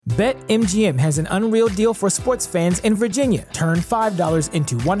BetMGM has an unreal deal for sports fans in Virginia. Turn $5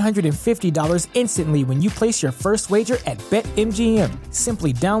 into $150 instantly when you place your first wager at BetMGM.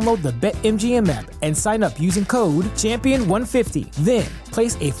 Simply download the BetMGM app and sign up using code Champion150. Then,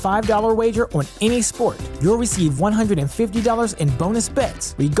 place a $5 wager on any sport. You'll receive $150 in bonus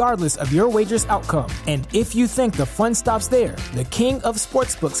bets, regardless of your wager's outcome. And if you think the fun stops there, the King of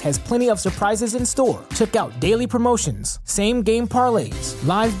Sportsbooks has plenty of surprises in store. Check out daily promotions, same-game parlays,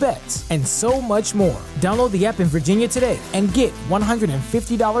 live bets, and so much more. Download the app in Virginia today and get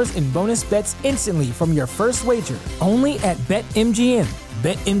 $150 in bonus bets instantly from your first wager. Only at BetMGM.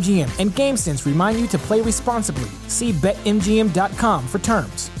 BetMGM and GameSense remind you to play responsibly. See BetMGM.com for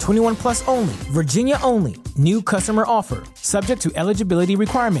terms. 21 plus only. Virginia only. New customer offer. Subject to eligibility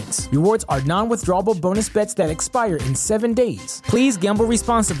requirements. Rewards are non-withdrawable bonus bets that expire in 7 days. Please gamble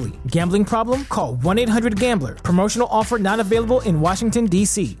responsibly. Gambling problem? Call 1-800-GAMBLER. Promotional offer not available in Washington,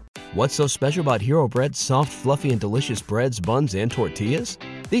 D.C. What's so special about Hero Bread's soft, fluffy, and delicious breads, buns, and tortillas?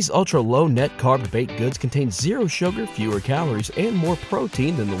 These ultra-low net-carb baked goods contain zero sugar, fewer calories, and more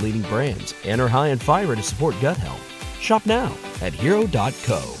protein than the leading brands, and are high in fiber to support gut health. Shop now at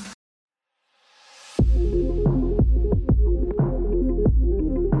hero.co.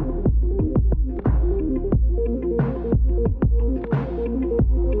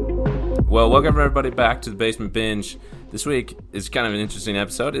 Well, welcome everybody back to the Basement Binge. This week is kind of an interesting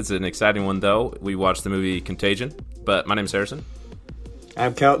episode. It's an exciting one, though. We watched the movie Contagion, but my name is Harrison.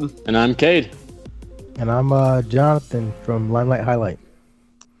 I'm Kelton. And I'm Cade. And I'm Jonathan from Limelight Highlight.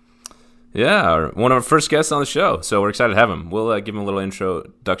 Yeah, one of our first guests on the show, so we're excited to have him. We'll give him a little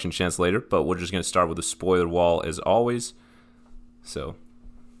introduction chance later, but we're just going to start with a spoiler wall as always. So,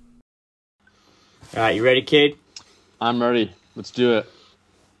 all right, you ready, Cade? I'm ready. Let's do it.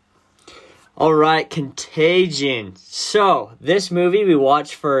 All right, Contagion. So, this movie we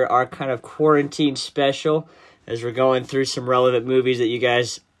watched for our kind of quarantine special as we're going through some relevant movies that you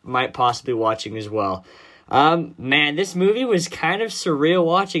guys might possibly be watching as well. Man, this movie was kind of surreal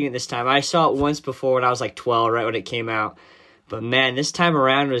watching it this time. I saw it once before when I was like 12, right when it came out. But man, this time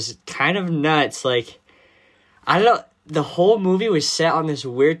around was kind of nuts. Like, I don't know, the whole movie was set on this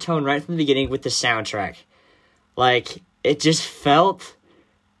weird tone right from the beginning with the soundtrack. Like, it just felt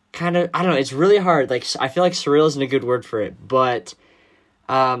kind of, I don't know, it's really hard. Like, I feel like surreal isn't a good word for it, but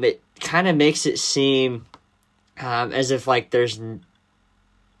it kind of makes it seem as if, like, there's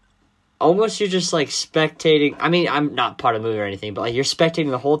almost you're just, like, spectating. I mean, I'm not part of the movie or anything, but, like, you're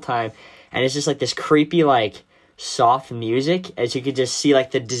spectating the whole time, and it's just, like, this creepy, like, soft music, as you could just see,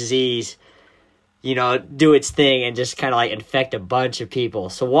 like, the disease, you know, do its thing and just kind of, like, infect a bunch of people.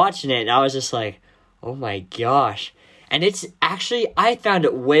 So watching it, I was just like, oh, my gosh. And it's actually, I found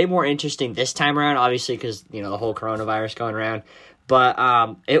it way more interesting this time around, obviously, because, you know, the whole coronavirus going around.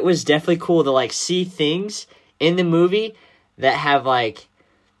 But it was definitely cool to, like, see things in the movie that have, like,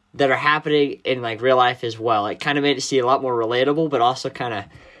 that are happening in, like, real life as well. It kind of made it seem a lot more relatable, but also kind of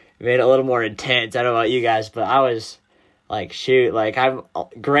made it a little more intense. I don't know about you guys, but I was, like, shoot, like, I'm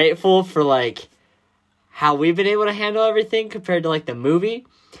grateful for, like, how we've been able to handle everything compared to, like, the movie.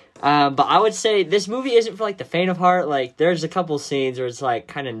 But I would say this movie isn't for, like, the faint of heart. Like, there's a couple scenes where it's, like,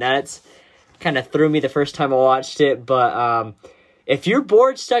 kind of nuts. Kind of threw me the first time I watched it. But if you're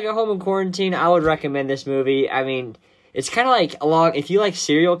bored, stuck at home in quarantine, I would recommend this movie. I mean, it's kind of like if you like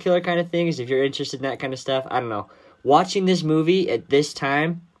serial killer kind of things, if you're interested in that kind of stuff, I don't know. Watching this movie at this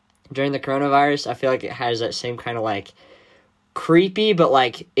time during the coronavirus, I feel like it has that same kind of, like, creepy but,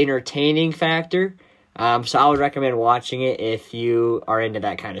 like, entertaining factor. So I would recommend watching it if you are into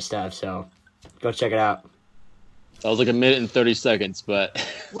that kind of stuff. So go check it out. That was like a minute and 30 seconds, but...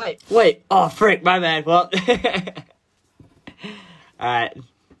 Wait. Oh, frick, my bad. Well, all right.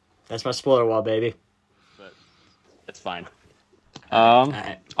 That's my spoiler wall, baby. But it's fine.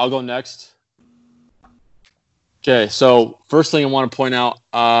 Right. I'll go next. Okay, so first thing I want to point out,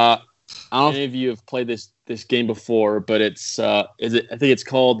 I don't know if any of you have played this game before, but it's I think it's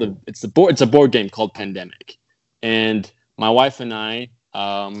called it's a board game called Pandemic, and my wife and I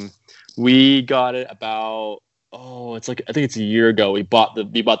we got it about I think it's a year ago. We bought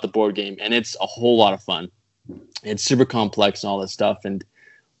the board game, and it's a whole lot of fun. It's super complex and all this stuff. And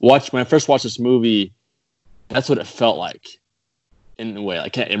when I first watched this movie, that's what it felt like in a way.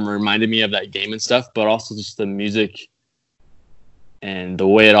 Like, it reminded me of that game and stuff, but also just the music and the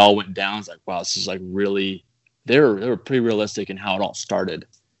way it all went down. It's like, wow, this is like really. They were pretty realistic in how it all started,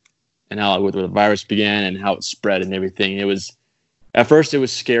 and how the virus began and how it spread and everything. It was, at first it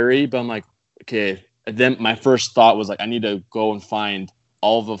was scary, but I'm like, okay. And then my first thought was like, I need to go and find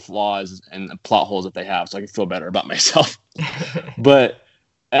all the flaws and the plot holes that they have, so I can feel better about myself. But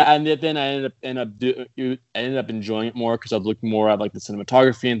And then I ended up enjoying it more because I was looking more at like the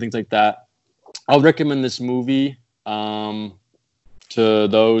cinematography and things like that. I would recommend this movie to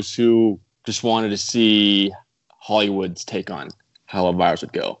those who just wanted to see Hollywood's take on how a virus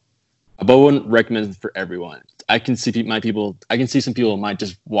would go. But I wouldn't recommend it for everyone. I can see some people might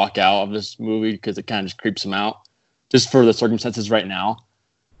just walk out of this movie because it kind of just creeps them out, just for the circumstances right now.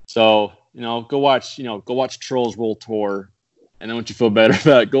 So go watch Trolls World Tour, and then once you feel better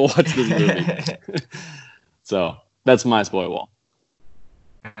about it, go watch this movie. So that's my spoiler wall.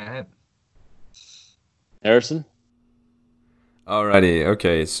 All right. Harrison? Alrighty,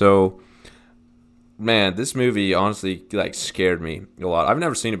 okay, so man, this movie honestly like scared me a lot. I'd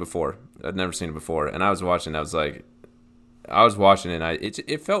never seen it before, and I was watching it, and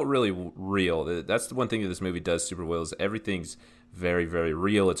it felt really real. That's the one thing that this movie does super well, is everything's very, very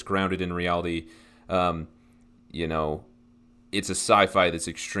real. It's grounded in reality. It's a sci-fi that's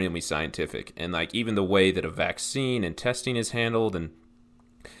extremely scientific, and like even the way that a vaccine and testing is handled, and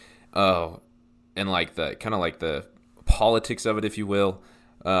like the kind of like the politics of it, if you will.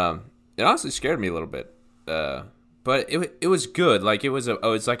 It honestly scared me a little bit, but it was good. Like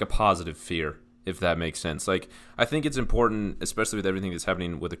it's like a positive fear, if that makes sense. Like I think it's important, especially with everything that's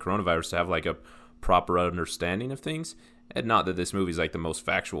happening with the coronavirus, to have like a proper understanding of things, and not that this movie is like the most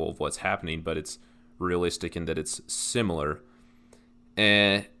factual of what's happening, but it's realistic in that it's similar.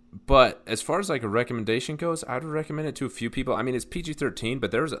 But as far as like a recommendation goes, I'd recommend it to a few people. I mean, it's PG-13,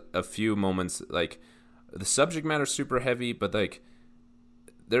 but there's a few moments, like the subject matter is super heavy, but like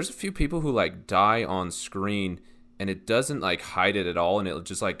there's a few people who like die on screen, and it doesn't like hide it at all, and it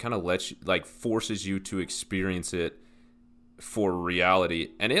just like kind of lets you, like forces you to experience it for reality.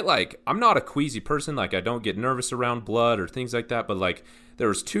 And it like, I'm not a queasy person, like I don't get nervous around blood or things like that, but like there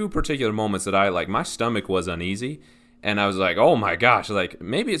was two particular moments that I like, my stomach was uneasy, and I was like, oh my gosh, like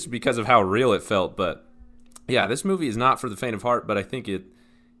maybe it's because of how real it felt. But yeah, this movie is not for the faint of heart, but I think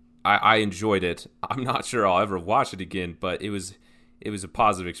I enjoyed it. I'm not sure I'll ever watch it again, but it was a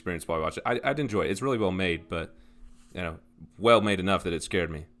positive experience while I watched it. I'd enjoy it. It's really well made, but well made enough that it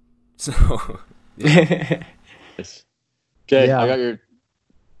scared me. So yeah. Okay, Yeah. I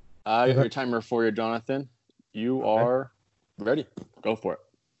got your timer for you, Jonathan. You are ready. Go for it.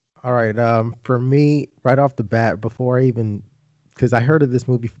 All right. For me, right off the bat, because I heard of this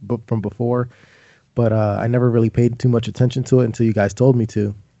movie from before, but I never really paid too much attention to it until you guys told me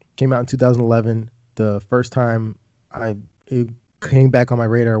to. Came out in 2011. The first time it came back on my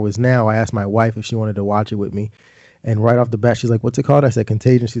radar was now. I asked my wife if she wanted to watch it with me, and right off the bat, she's like, "What's it called?" I said,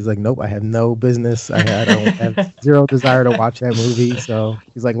 "Contagion." She's like, "Nope, I have no business. I don't have zero desire to watch that movie." So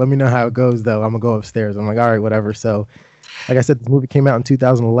she's like, "Let me know how it goes, though. I'm gonna go upstairs." I'm like, "All right, whatever." So, like I said, this movie came out in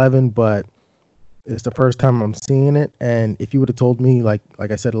 2011, but it's the first time I'm seeing it. And if you would have told me, like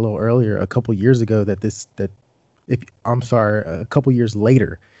I said a little earlier, a couple years ago, a couple years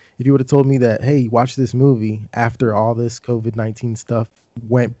later, if you would have told me that, hey, watch this movie after all this COVID-19 stuff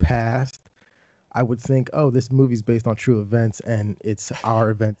went past, I would think, oh, this movie's based on true events, and it's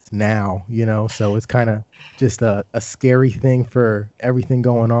our events now, So it's kind of just a scary thing for everything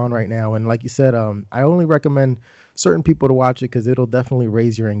going on right now. And like you said, I only recommend certain people to watch it because it'll definitely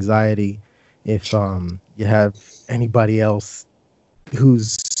raise your anxiety if you have anybody else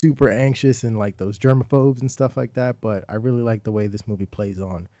who's super anxious and like those germaphobes and stuff like that. But I really like the way this movie plays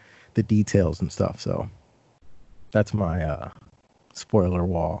on the details and stuff. So that's my spoiler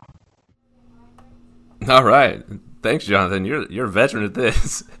wall. All right. Thanks, Jonathan. You're a veteran at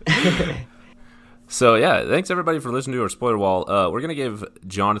this. So yeah, thanks everybody for listening to our spoiler wall. We're gonna give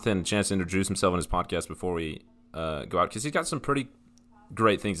Jonathan a chance to introduce himself on his podcast before we go out, because he's got some pretty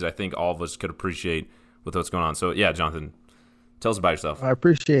great things that I think all of us could appreciate with what's going on. So yeah, Jonathan, tell us about yourself. I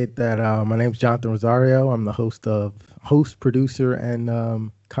appreciate that. My name's Jonathan Rosario. I'm the host, producer,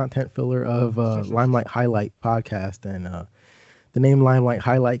 and content filler of Limelight Highlight podcast. And the name Limelight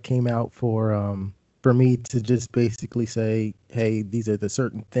Highlight came out for me to just basically say, hey, these are the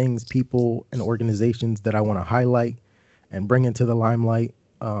certain things, people, and organizations that I want to highlight and bring into the limelight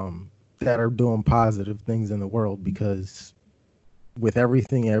that are doing positive things in the world. Because with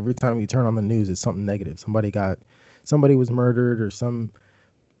everything, every time you turn on the news, it's something negative. Somebody was murdered, or some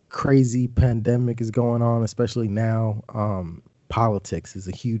crazy pandemic is going on, especially now. Politics is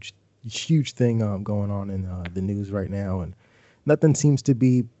a huge thing going on in the news right now, and nothing seems to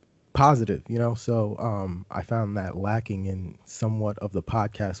be positive, So I found that lacking in somewhat of the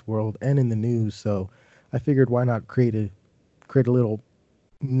podcast world and in the news. So I figured, why not create a little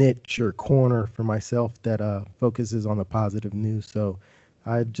niche or corner for myself that focuses on the positive news. So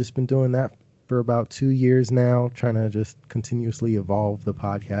I've just been doing that for about 2 years now, trying to just continuously evolve the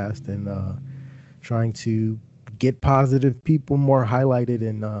podcast and trying to get positive people more highlighted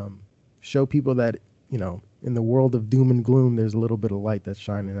and show people that, in the world of doom and gloom, there's a little bit of light that's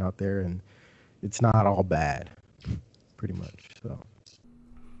shining out there, and it's not all bad, pretty much. So.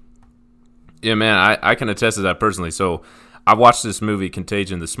 Yeah, man, I can attest to that personally. So I watched this movie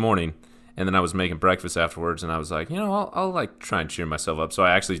Contagion this morning, and then I was making breakfast afterwards, and I was like, I'll like try and cheer myself up. So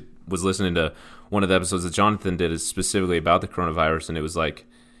I actually was listening to one of the episodes that Jonathan did is specifically about the coronavirus, and it was like,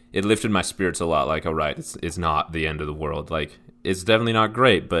 it lifted my spirits a lot. Like, all right, it's not the end of the world. Like, it's definitely not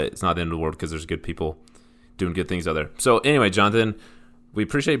great, but it's not the end of the world because there's good people doing good things out there. So anyway, Jonathan, we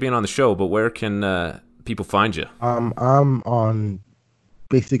appreciate being on the show, but where can people find you? I'm on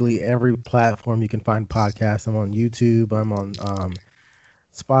basically every platform you can find podcasts. I'm on YouTube. I'm on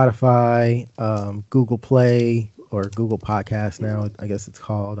Spotify, Google Play, or Google Podcasts now, I guess it's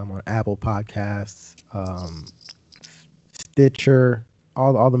called. I'm on Apple Podcasts, Stitcher,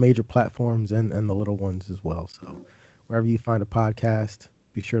 all the major platforms and the little ones as well. So wherever you find a podcast,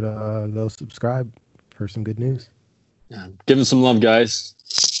 be sure to go subscribe for some good news. Yeah, give him some love, guys.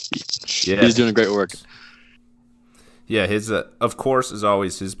 Yeah. He's doing great work. Yeah, his of course, as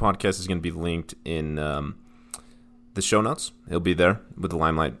always, his podcast is going to be linked in the show notes. He'll be there with the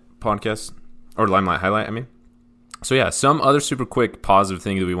Limelight podcast, or Limelight Highlight, I mean. So yeah, some other super quick positive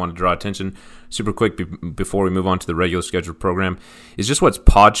thing that we want to draw attention super quick before we move on to the regular scheduled program is just what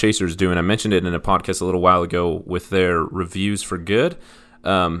Podchaser is doing. I mentioned it in a podcast a little while ago with their reviews for good.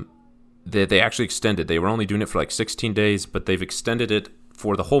 That they actually extended. They were only doing it for like 16 days, but they've extended it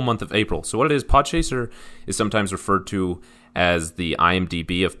for the whole month of April. So what it is, Podchaser is sometimes referred to as the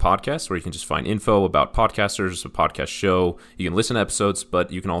IMDb of podcasts, where you can just find info about podcasters, a podcast show. You can listen to episodes,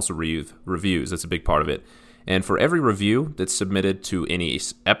 but you can also read reviews. That's a big part of it. And for every review that's submitted to any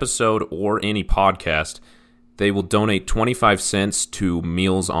episode or any podcast, they will donate 25 cents to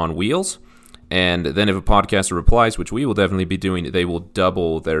Meals on Wheels. And then if a podcaster replies, which we will definitely be doing, they will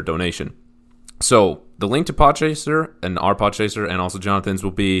double their donation. So the link to Podchaser and our Podchaser and also Jonathan's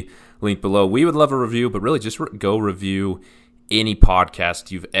will be linked below. We would love a review, but really just go review any podcast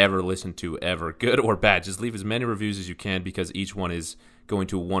you've ever listened to ever, good or bad. Just leave as many reviews as you can because each one is going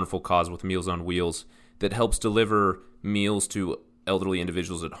to a wonderful cause with Meals on Wheels that helps deliver meals to elderly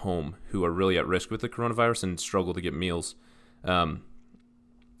individuals at home who are really at risk with the coronavirus and struggle to get meals.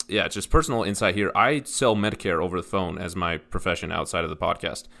 Yeah, just personal insight here. I sell Medicare over the phone as my profession outside of the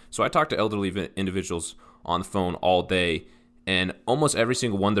podcast. So I talk to elderly individuals on the phone all day, and almost every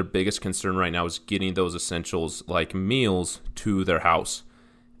single one, their biggest concern right now is getting those essentials like meals to their house.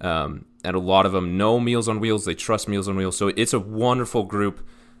 And a lot of them know Meals on Wheels. They trust Meals on Wheels. So it's a wonderful group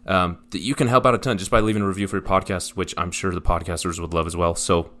that you can help out a ton just by leaving a review for your podcast, which I'm sure the podcasters would love as well.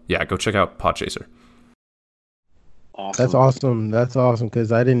 So yeah, go check out Podchaser. Awesome. That's awesome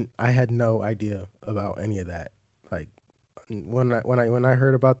because I had no idea about any of that. Like when I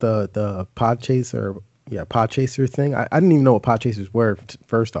heard about the Podchaser thing, I didn't even know what Podchasers were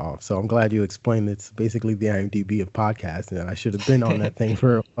first off. So I'm glad you explained it's basically the IMDb of podcasts, and I should have been on that thing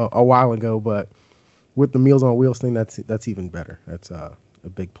for a while ago. But with the Meals on Wheels thing, that's even better. That's a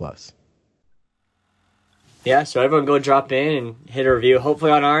big plus. Yeah, so everyone go drop in and hit a review, hopefully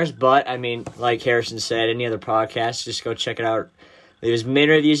on ours. But, I mean, like Harrison said, any other podcast, just go check it out. Leave as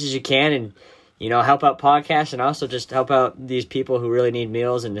many reviews as you can and, help out podcasts and also just help out these people who really need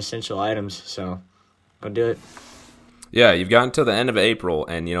meals and essential items. So, go do it. Yeah, you've gotten to the end of April.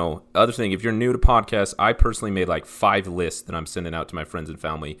 And, other thing, if you're new to podcasts, I personally made like 5 lists that I'm sending out to my friends and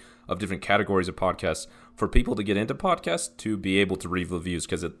family of different categories of podcasts for people to get into podcasts to be able to read reviews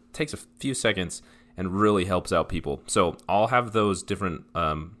because it takes a few seconds and really helps out people. So I'll have those different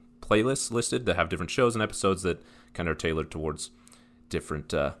playlists listed that have different shows and episodes that kind of are tailored towards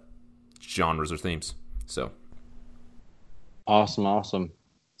different genres or themes. So awesome.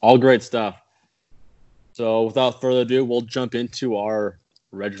 All great stuff. So without further ado, we'll jump into our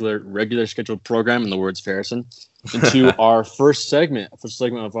regular scheduled program, in the words of Harrison, into our first segment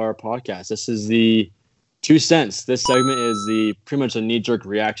of our podcast. This is the 2 cents. This segment is pretty much a knee-jerk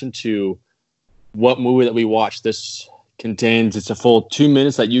reaction to what movie that we watch. This contains, it's a full 2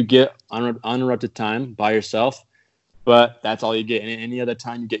 minutes that you get uninterrupted time by yourself, but that's all you get. And any other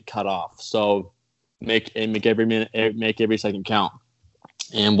time you get cut off. So make every minute, make every second count.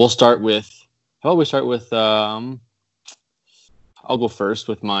 And we'll start with, I'll go first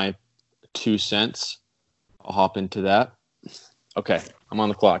with my 2 cents. I'll hop into that. Okay, I'm on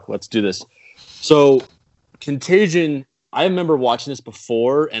the clock. Let's do this. So Contagion, I remember watching this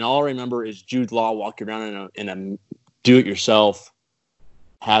before, and all I remember is Jude Law walking around in a do-it-yourself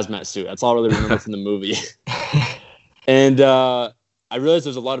hazmat suit. That's all I really remember from the movie. And I realized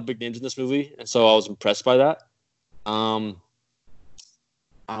there's a lot of big names in this movie, and so I was impressed by that. My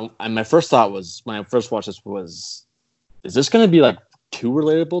first thought was, when I first watched this, was, is this going to be like too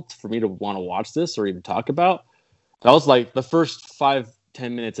relatable for me to want to watch this or even talk about? That was like the first 5-10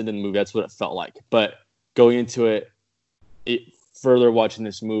 minutes into the movie. That's what it felt like. But going into it further watching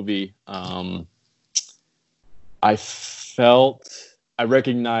this movie, I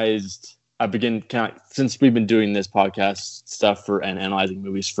recognized, since we've been doing this podcast stuff and analyzing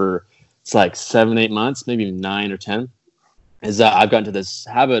movies for, it's like 7-8 months, maybe even 9 or 10, is that I've gotten to this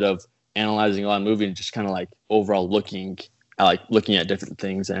habit of analyzing a lot of movies and just kind of like overall looking at different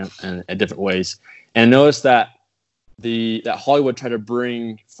things and at different ways. And I noticed that that Hollywood tried to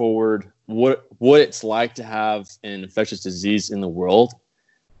bring forward what it's like to have an infectious disease in the world,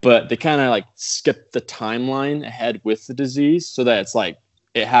 but they kind of like skipped the timeline ahead with the disease, so that it's like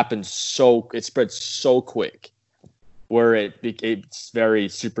it spreads so quick, where it's very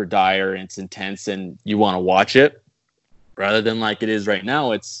super dire and it's intense and you want to watch it, rather than like it is right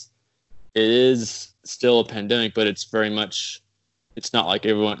now. It is still a pandemic, but it's very much, it's not like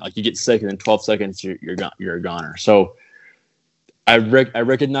everyone, like you get sick and in 12 seconds you're a goner. So I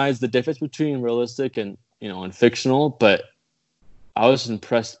recognize the difference between realistic and and fictional, but I was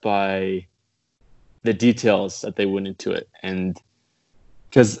impressed by the details that they went into it, and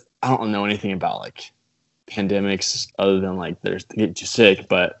because I don't know anything about like pandemics other than like there's to get you sick,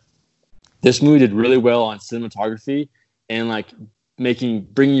 but this movie did really well on cinematography and like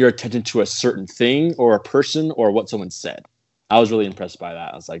bringing your attention to a certain thing or a person or what someone said. I was really impressed by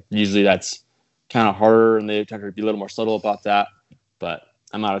that. I was like, usually that's kind of harder, and they try to be a little more subtle about that, but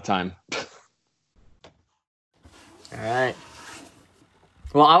I'm out of time. All right.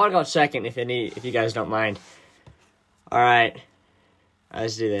 Well, I want to go second if you guys don't mind. All right.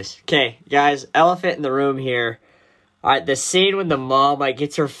 Let's do this. Okay, guys, elephant in the room here. All right, the scene when the mom like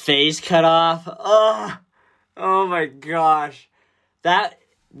gets her face cut off. Oh my gosh. That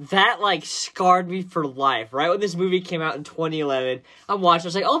like scarred me for life. Right when this movie came out in 2011, I'm watching. I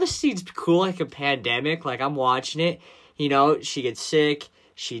was like, "Oh, this scene's cool, like a pandemic." Like I'm watching it. She gets sick,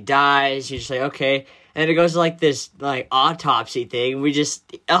 she dies. You're just like, okay, and it goes to like this like autopsy thing. We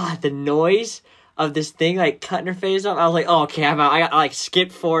just the noise of this thing like cutting her face off. I was like, "Oh, okay, I'm out." I got like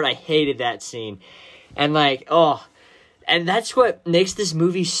skipped forward. I hated that scene, and like and that's what makes this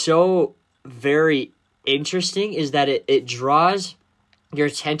movie so very interesting, is that it draws your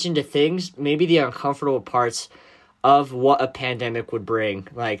attention to things, maybe the uncomfortable parts of what a pandemic would bring,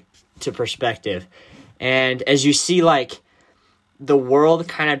 like, to perspective. And as you see, like, the world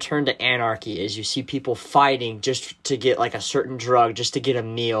kind of turn to anarchy, as you see people fighting just to get, like, a certain drug, just to get a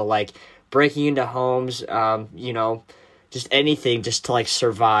meal, like, breaking into homes, just anything just to, like,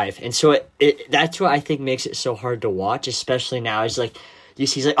 survive. And so that's what I think makes it so hard to watch, especially now, is, like, you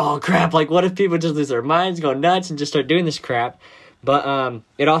see, like, oh, crap, like, what if people just lose their minds, go nuts, and just start doing this crap? But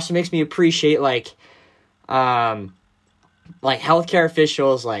it also makes me appreciate like healthcare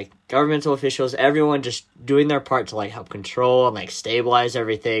officials, like governmental officials, everyone just doing their part to like help control and like stabilize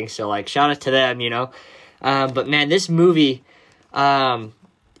everything. So like shout out to them, But man, this movie,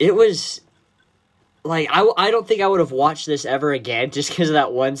 it was like I don't think I would have watched this ever again just because of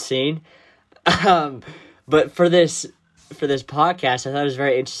that one scene. But for this podcast, I thought it was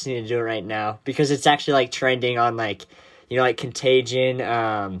very interesting to do it right now because it's actually like trending on like, like Contagion.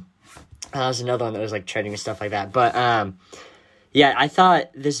 That was another one that was like trending and stuff like that. But yeah, I thought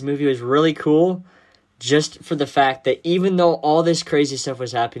this movie was really cool just for the fact that even though all this crazy stuff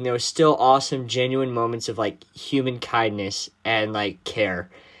was happening, there was still awesome, genuine moments of like human kindness and like care.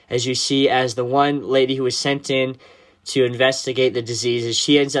 As you see, as the one lady who was sent in to investigate the diseases,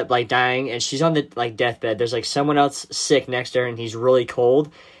 she ends up like dying and she's on the like deathbed. There's like someone else sick next to her and he's really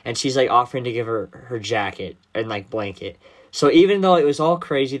cold, and she's like offering to give her jacket and like blanket. So even though it was all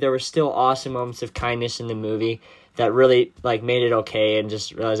crazy, there were still awesome moments of kindness in the movie that really like made it okay, and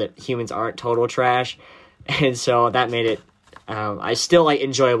just realized that humans aren't total trash. And so that made it I still like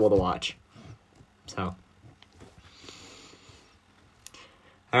enjoyable to watch. So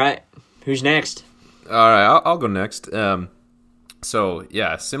all right, who's next? All right, I'll go next. So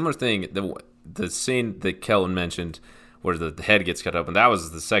yeah, similar thing. The scene that Kellen mentioned, where the head gets cut open, that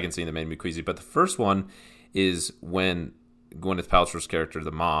was the second scene that made me queasy. But the first one is when Gwyneth Paltrow's character,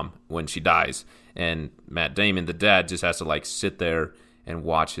 the mom, when she dies, and Matt Damon, the dad, just has to like sit there and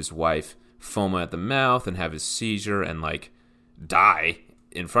watch his wife foam at the mouth and have his seizure and like die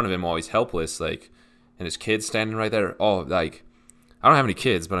in front of him while he's helpless, like, and his kid standing right there. Oh, like, I don't have any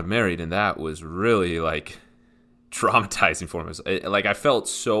kids, but I'm married, and that was really like, traumatizing for me. Like, I felt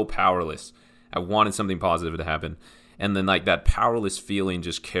so powerless. I wanted something positive to happen. And then, like, that powerless feeling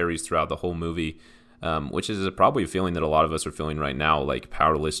just carries throughout the whole movie, which is probably a feeling that a lot of us are feeling right now, like,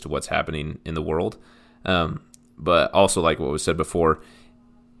 powerless to what's happening in the world. But also, like what was said before,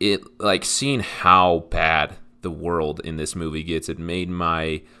 like, seeing how bad the world in this movie gets, it made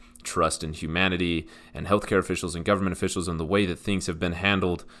my trust in humanity and healthcare officials and government officials and the way that things have been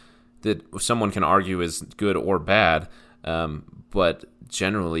handled, that someone can argue is good or bad, but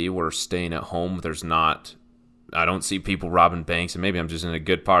generally we're staying at home. I don't see people robbing banks, and maybe I'm just in a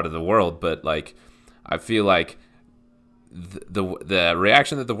good part of the world, but like, I feel like the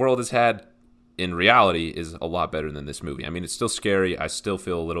reaction that the world has had in reality is a lot better than this movie. I mean, it's still scary. I still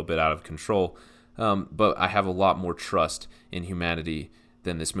feel a little bit out of control, but I have a lot more trust in humanity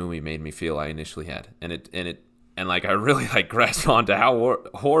than this movie made me feel I initially had. And like, I really like grasped onto how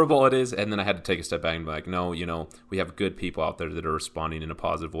horrible it is, and then I had to take a step back and be like, no, we have good people out there that are responding in a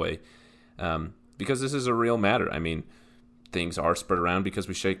positive way, because this is a real matter. I mean, things are spread around because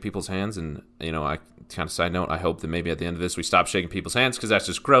we shake people's hands, and I kind of side note, I hope that maybe at the end of this we stop shaking people's hands, because that's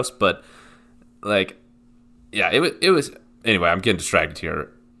just gross. But like, yeah, it was anyway. I'm getting distracted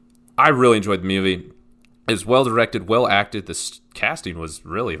here. I really enjoyed the movie. It was well directed, well acted. The casting was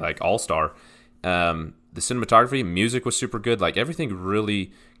really like all-star. The cinematography, music was super good. Like, everything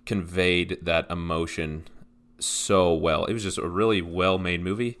really conveyed that emotion so well. It was just a really well-made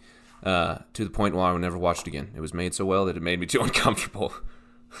movie, to the point where I would never watch it again. It was made so well that it made me too uncomfortable.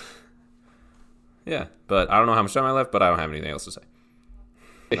 Yeah, but I don't know how much time I left, but I don't have anything else to say.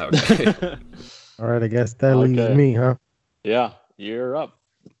 Okay. All right, I guess that leaves me, huh? Yeah, you're up.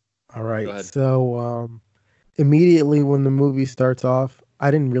 All right. So immediately when the movie starts off,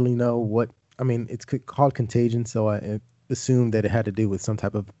 I didn't really know what. I mean, it's called Contagion, so I assumed that it had to do with some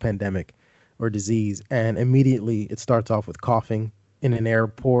type of pandemic or disease. And immediately it starts off with coughing in an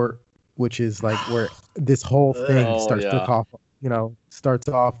airport, which is like where this whole thing starts to cough. Starts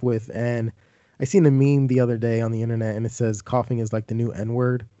off with. And I seen a meme the other day on the internet, and it says coughing is like the new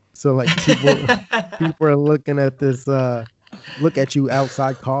N-word. So like people are looking at this. Look at you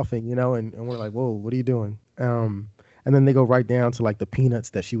outside coughing, and we're like, whoa, what are you doing? And then they go right down to like the peanuts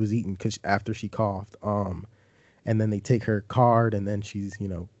that she was eating after she coughed. And then they take her card, and then she's,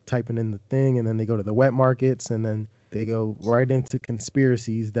 typing in the thing, and then they go to the wet markets, and then they go right into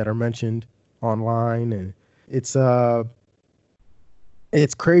conspiracies that are mentioned online. And it's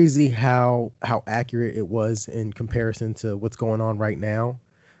crazy how accurate it was in comparison to what's going on right now.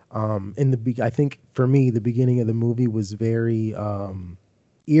 I think for me, the beginning of the movie was very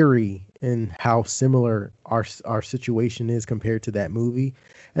eerie in how similar our situation is compared to that movie.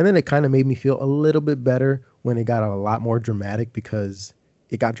 And then it kind of made me feel a little bit better when it got a lot more dramatic, because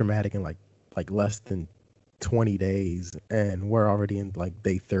it got dramatic in like less than 20 days, and we're already in like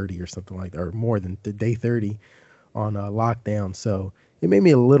day 30 or something like that, or more than the day 30 on lockdown. So it made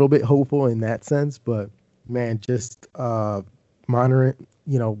me a little bit hopeful in that sense. But man, just monitoring,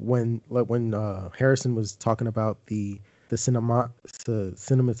 when Harrison was talking about the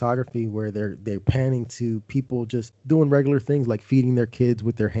cinematography, where they're panning to people just doing regular things like feeding their kids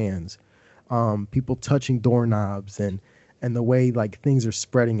with their hands, people touching doorknobs, and the way like things are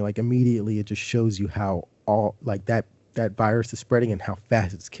spreading, like immediately it just shows you how all like that virus is spreading and how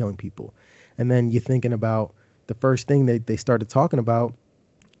fast it's killing people. And then you're thinking about the first thing that they started talking about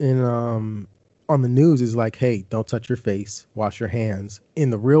in on the news is like, hey, don't touch your face, wash your hands in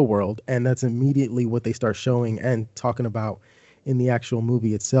the real world. And that's immediately what they start showing and talking about in the actual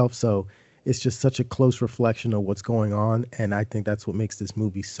movie itself. So it's just such a close reflection of what's going on. And I think that's what makes this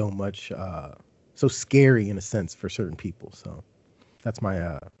movie so much, so scary in a sense for certain people. So that's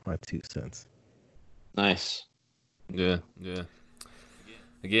my 2 cents. Nice. Yeah.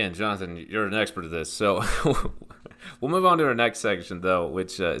 Again, Jonathan, you're an expert at this. So we'll move on to our next section, though,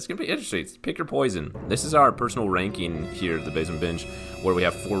 which is going to be interesting. It's Pick Your Poison. This is our personal ranking here at the Basement Binge, where we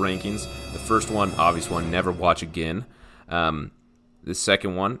have 4 rankings. The first one, obvious one, never watch again. The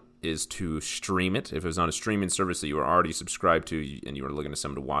second one is to stream it. If it was on a streaming service that you were already subscribed to and you were looking to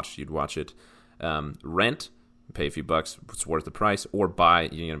someone to watch, you'd watch it. Rent, pay a few bucks, it's worth the price. Or buy,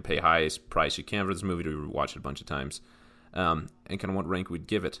 you're going to pay highest price you can for this movie to watch it a bunch of times. And kind of what rank we'd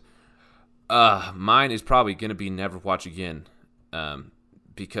give it. Mine is probably going to be never watch again,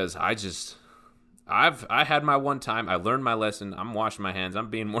 because I had my one time. I learned my lesson. I'm washing my hands. I'm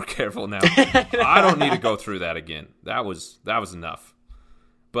being more careful now. I don't need to go through that again. That was enough.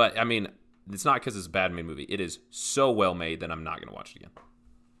 But I mean, it's not because it's a bad made movie. It is so well made that I'm not going to watch it again.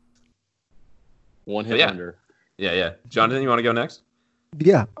 One hit wonder. Yeah. Jonathan, you want to go next?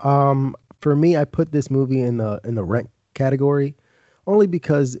 Yeah. for me, I put this movie in the rent category, only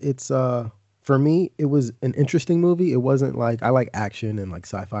because it's for me it was an interesting movie. It wasn't like, I like action and like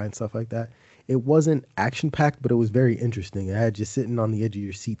sci-fi and stuff like that. It wasn't action packed, but it was very interesting. It had you sitting on the edge of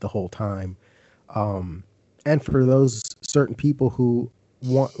your seat the whole time. And for those certain people who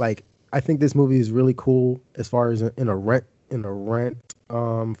want, like, I think this movie is really cool as far as in a rent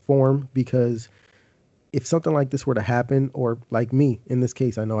form, because if something like this were to happen, or like me in this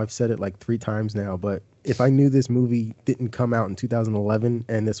case, I know I've said it like 3 times now, but if I knew this movie didn't come out in 2011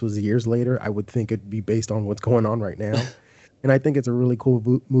 and this was years later, I would think it'd be based on what's going on right now. And I think it's a really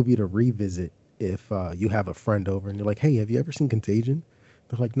cool movie to revisit if you have a friend over and you're like, hey, have you ever seen Contagion?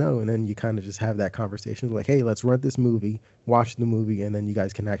 They're like, no. And then you kind of just have that conversation like, hey, let's rent this movie, watch the movie, and then you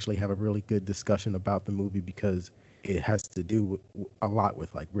guys can actually have a really good discussion about the movie, because it has to do with, a lot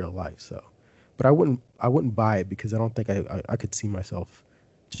with like real life. So, but I wouldn't buy it, because I don't think I could see myself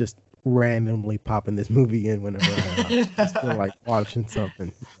just randomly popping this movie in whenever I just feel like watching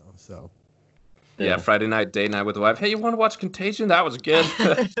something. So. Yeah, Friday night, date night with the wife. Hey, you want to watch Contagion? That was good.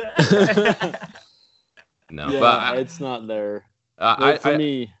 No, yeah, but it's not there. For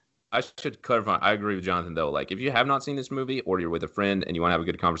me, I should clarify. I agree with Jonathan, though. Like, if you have not seen this movie, or you're with a friend and you want to have a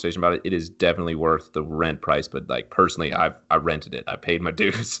good conversation about it, it is definitely worth the rent price. But like, personally, I rented it. I paid my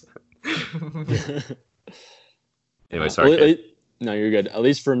dues. Anyway, sorry. No, you're good. At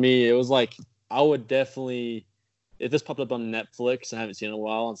least for me, it was like, I would definitely, if this popped up on Netflix, I haven't seen it in a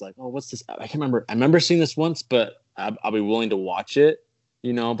while. I was like, oh, what's this? I can't remember. I remember seeing this once, but I'll be willing to watch it,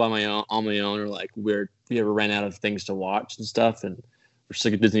 you know, by my own, on my own, or like we ever ran out of things to watch and stuff, and we're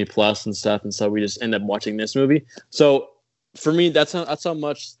sick of Disney Plus and stuff, and so we just end up watching this movie. So for me, that's how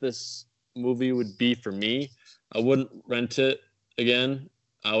much this movie would be for me. I wouldn't rent it again.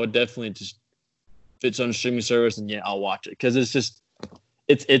 I would definitely just, if it's on a streaming service, and yeah, I'll watch it, because it's just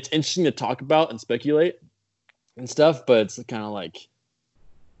it's interesting to talk about and speculate and stuff, but it's kind of like,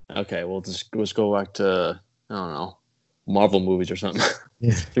 okay, well, let's go back to, I don't know, Marvel movies or something,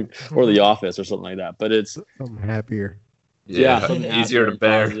 or The Office or something like that. But it's something happier. Yeah, something easier to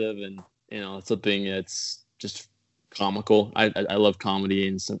bear, and you know, something that's just comical. I love comedy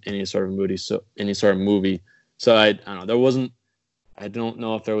in any sort of movie. So I don't know. I don't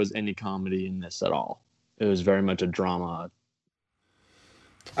know if there was any comedy in this at all. It was very much a drama.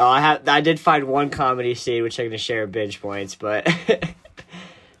 Oh, I did find one comedy scene, which I'm going to share binge points, but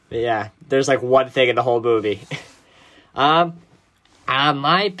yeah, there's like one thing in the whole movie. My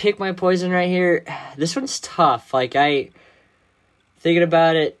pick my poison right here. This one's tough. Like, thinking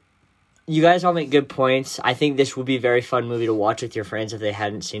about it, you guys all make good points. I think this would be a very fun movie to watch with your friends if they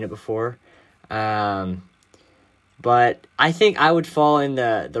hadn't seen it before. But I think I would fall in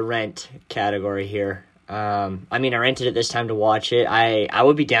the rent category here. I mean, I rented it this time to watch it. I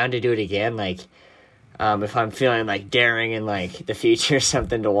would be down to do it again, like, if I'm feeling like daring in like the future or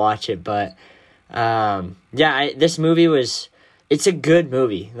something to watch it. But this movie it's a good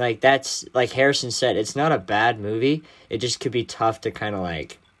movie. Like, that's, like Harrison said, it's not a bad movie. It just could be tough to kind of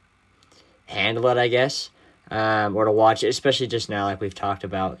like handle it, I guess, or to watch it, especially just now, like we've talked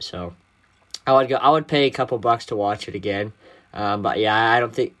about. So I would pay a couple bucks to watch it again. But yeah, I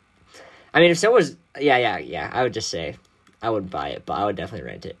don't think, I mean, if someone was, I would just say I wouldn't buy it, but I would definitely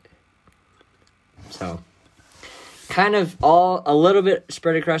rent it. So kind of a little bit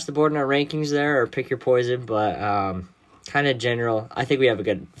spread across the board in our rankings there, or pick your poison, but kind of general. I think we have a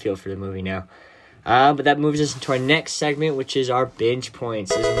good feel for the movie now. But that moves us into our next segment, which is our binge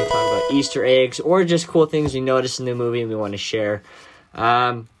points. This is when we talk about Easter eggs or just cool things we noticed in the movie and we want to share.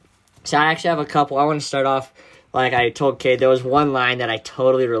 So I actually have a couple. I want to start off, like I told Kate, there was one line that I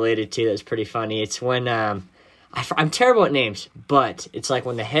totally related to that's pretty funny. It's when, I'm terrible at names, but it's like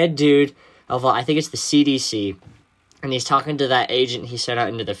when the head dude of, I think it's the CDC, and he's talking to that agent he sent out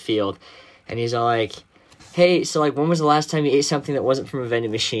into the field, and he's all like, hey, so like, when was the last time you ate something that wasn't from a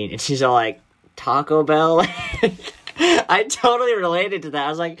vending machine? And she's all like, Taco Bell. I totally related to that. I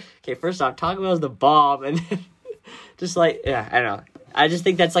was like, okay, first off, Taco Bell's the bomb, and just like, yeah, I don't know. I just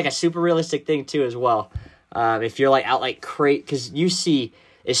think that's like a super realistic thing too as well. If you're like out like crate, because you see,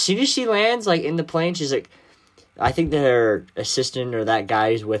 as soon as she lands like in the plane, she's like, I think their assistant or that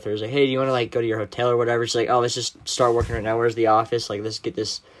guy who's with her is like, hey, do you want to like go to your hotel or whatever? She's like, oh, let's just start working right now. Where's the office? Like, let's get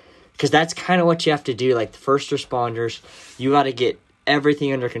this. Because that's kind of what you have to do. Like, the first responders, you got to get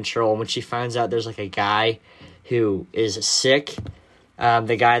everything under control. And when she finds out there's, like, a guy who is sick,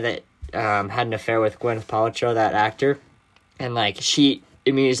 the guy that had an affair with Gwyneth Paltrow, that actor, and, like, she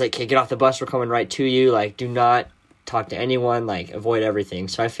immediately is like, okay, get off the bus. We're coming right to you. Like, do not talk to anyone. Like, avoid everything.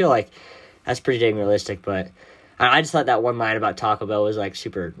 So I feel like that's pretty dang realistic. But I just thought that one line about Taco Bell was like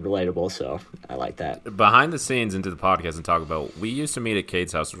super relatable, so I like that. Behind the scenes into the podcast and Taco Bell, we used to meet at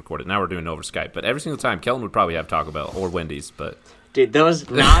Cade's house to record it. Now we're doing it over Skype. But every single time, Kelton would probably have Taco Bell or Wendy's. But dude, those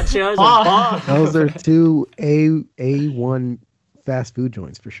nachos are bomb. Those are two A1 fast food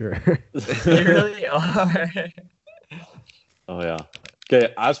joints for sure. They really are. Oh yeah.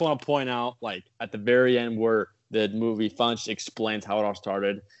 Okay, I just want to point out, like at the very end where the movie Funch explains how it all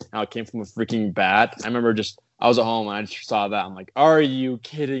started, how it came from a freaking bat. I remember I was at home and I just saw that. I'm like, are you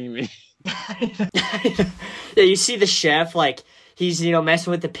kidding me? Yeah, you see the chef, like, he's, messing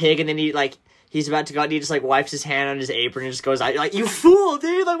with the pig, and then he's about to go out, and he just, like, wipes his hand on his apron and just goes, like, you fool,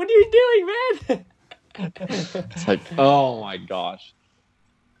 dude! Like, what are you doing, man? It's like, oh my gosh.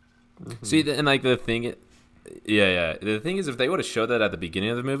 see, and like the thing, yeah. The thing is, if they would have showed that at the beginning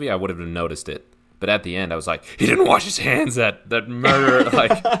of the movie, I would have noticed it. But at the end, I was like, he didn't wash his hands. That murderer,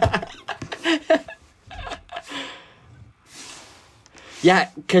 like. Yeah,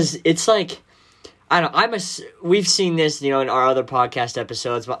 because it's like, I don't know, we've seen this, in our other podcast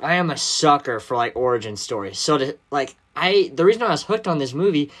episodes, but I am a sucker for, like, origin stories. So, the reason I was hooked on this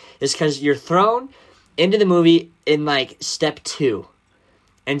movie is because you're thrown into the movie in, like, step 2.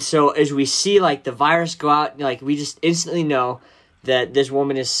 And so, as we see, like, the virus go out, like, we just instantly know that this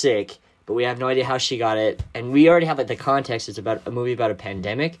woman is sick, but we have no idea how she got it. And we already have, like, the context. It's about a movie about a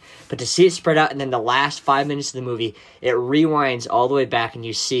pandemic. But to see it spread out, and then the last 5 minutes of the movie, it rewinds all the way back, and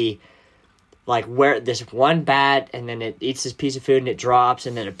you see, like, where this one bat, and then it eats this piece of food, and it drops,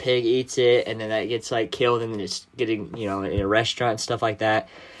 and then a pig eats it, and then that gets, like, killed, and then it's getting, in a restaurant and stuff like that.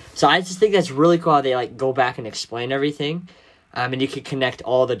 So I just think that's really cool how they, like, go back and explain everything. And you can connect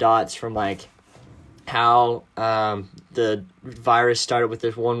all the dots from, like, how the virus started with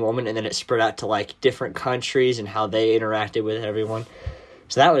this one woman, and then it spread out to, like, different countries and how they interacted with everyone.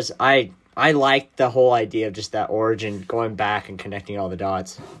 So that was, I liked the whole idea of just that origin, going back and connecting all the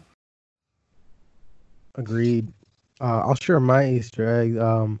dots. Agreed. I'll share my Easter egg.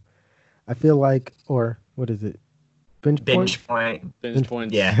 I feel like, or what is it? Binge point? Binge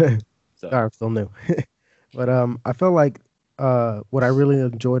points. Yeah. Sorry, I'm still new. But I felt like what I really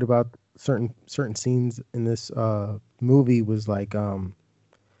enjoyed about certain scenes in this movie was like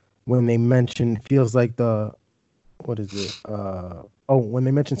when they mentioned, feels like when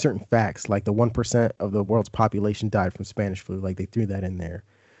they mentioned certain facts, like the 1% of the world's population died from Spanish flu, like they threw that in there.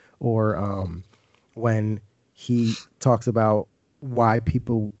 Or when he talks about why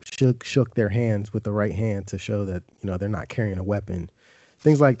people shook their hands with the right hand to show that, they're not carrying a weapon.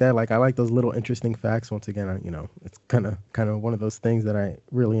 Things like that. Like, I like those little interesting facts. Once again, it's kind of one of those things that I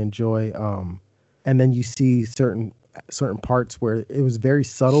really enjoy. And then you see certain parts where it was very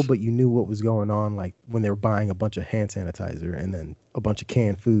subtle, but you knew what was going on. Like when they were buying a bunch of hand sanitizer and then a bunch of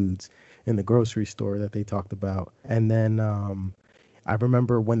canned foods in the grocery store that they talked about. And then I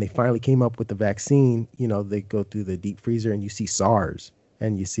remember when they finally came up with the vaccine, they go through the deep freezer and you see SARS.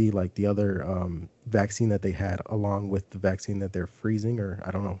 And you see, like, the other vaccine that they had along with the vaccine that they're freezing, or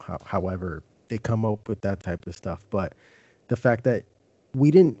I don't know however they come up with that type of stuff. But the fact that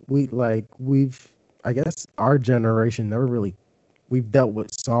I guess our generation we've dealt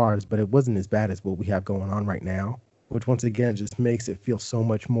with SARS, but it wasn't as bad as what we have going on right now, which once again just makes it feel so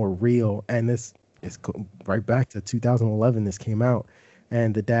much more real. And this is right back to 2011. This came out,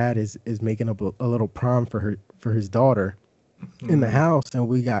 and the dad is making up a little prom for his daughter in the house, and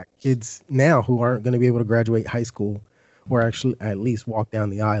we got kids now who aren't going to be able to graduate high school or actually at least walk down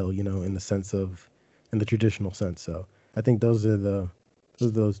the aisle, in the traditional sense. So I think those are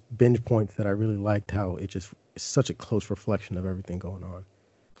those binge points that I really liked, how it just is such a close reflection of everything going on.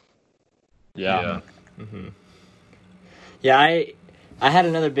 Yeah. Yeah, I had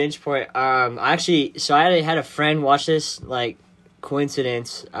another binge point. I had a friend watch this, like,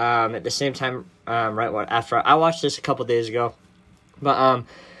 coincidence, at the same time, right after I watched this a couple days ago, but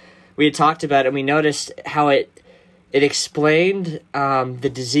we had talked about it, and we noticed how it explained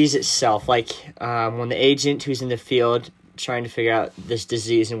the disease itself. Like when the agent who's in the field trying to figure out this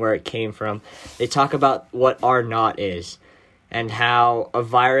disease and where it came from, they talk about what R0 is and how a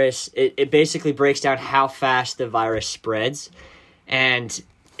virus, it basically breaks down how fast the virus spreads, and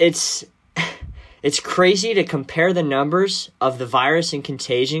it's crazy to compare the numbers of the virus in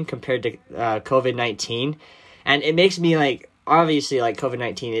Contagion compared to COVID-19. And it makes me, like, obviously, like,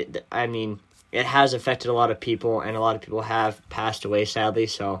 COVID-19, it has affected a lot of people, and a lot of people have passed away, sadly.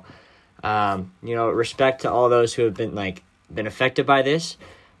 So, respect to all those who have been affected by this.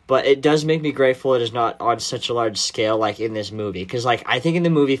 But it does make me grateful it is not on such a large scale, like, in this movie. Because, like, I think in the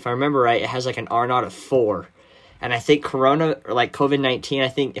movie, if I remember right, it has, like, an R0 of 4. And I think COVID-19, I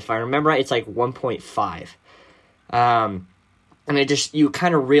think, if I remember right, it's like 1.5. And it just, you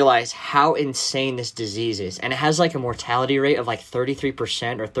kind of realize how insane this disease is. And it has like a mortality rate of like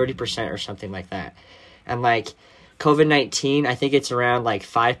 33% or 30% or something like that. And like COVID-19, I think it's around like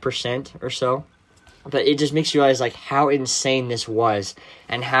 5% or so. But it just makes you realize like how insane this was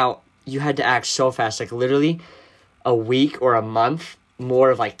and how you had to act so fast. Like literally a week or a month more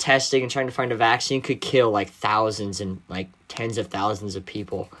of like testing and trying to find a vaccine could kill like thousands and like tens of thousands of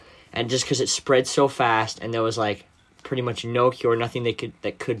people. And just because it spread so fast and there was like pretty much no cure, nothing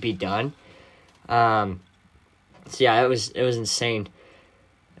that could be done. So yeah, it was insane.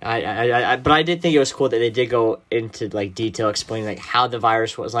 But I did think it was cool that they did go into like detail explaining like how the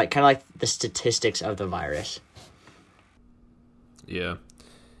virus was, like kind of like the statistics of the virus. Yeah,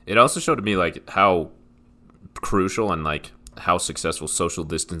 it also showed to me like how crucial and like how successful social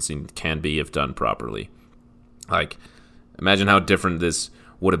distancing can be if done properly. Like, imagine how different this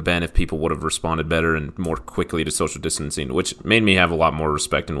would have been if people would have responded better and more quickly to social distancing, which made me have a lot more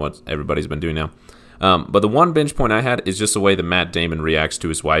respect in what everybody's been doing now. But the one binge point I had is just the way that Matt Damon reacts to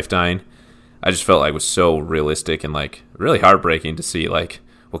his wife dying. I just felt like it was so realistic and like really heartbreaking to see like,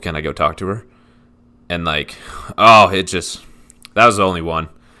 well, can I go talk to her? And like, that was the only one.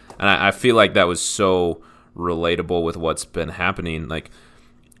 And I feel like that was so relatable with what's been happening. Like,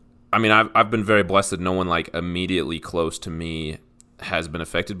 I mean, I've been very blessed that no one like immediately close to me has been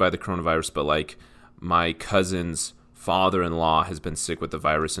affected by the coronavirus, but like my cousin's father-in-law has been sick with the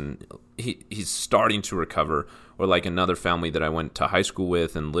virus and he's starting to recover. Or like another family that I went to high school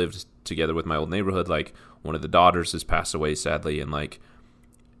with and lived together with my old neighborhood, like one of the daughters has passed away sadly, and like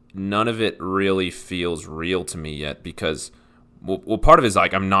none of it really feels real to me yet because well part of it is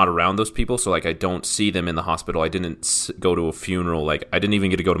like I'm not around those people, so like I don't see them in the hospital. I didn't go to a funeral. Like I didn't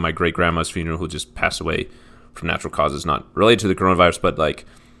even get to go to my great grandma's funeral who just passed away from natural causes, not related to the coronavirus, but like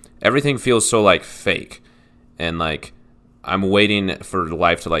everything feels so like fake, and like I'm waiting for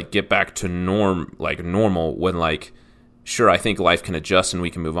life to like get back to normal when like sure I think life can adjust and we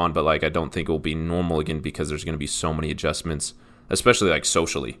can move on, but like I don't think it will be normal again because there's going to be so many adjustments, especially like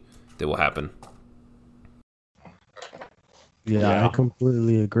socially, that will happen. Yeah, I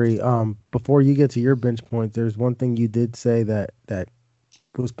completely agree. Before you get to your bench point, there's one thing you did say that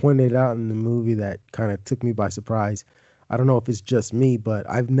was pointed out in the movie that kind of took me by surprise. I don't know if it's just me, but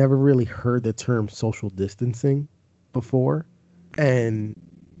I've never really heard the term social distancing before. And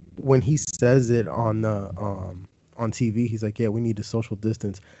when he says it on the on TV, he's like, "Yeah, we need to social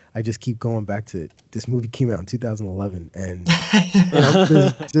distance." I just keep going back to this movie came out in 2011, and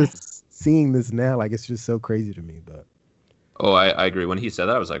I'm just seeing this now, like it's just so crazy to me. But oh, I agree. When he said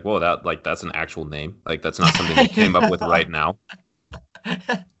that, I was like, "Whoa, that's an actual name. Like that's not something he came up with right now."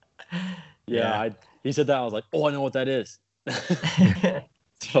 He said that. I was like, "Oh, I know what that is."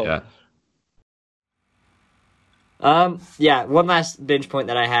 Yeah. One last binge point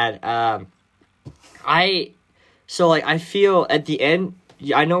that I had. I feel at the end,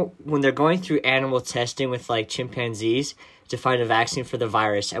 I know when they're going through animal testing with like chimpanzees to find a vaccine for the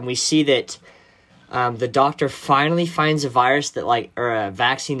virus, and we see that the doctor finally finds a virus that or a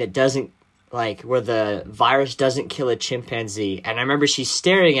vaccine that doesn't where the virus doesn't kill a chimpanzee. And I remember she's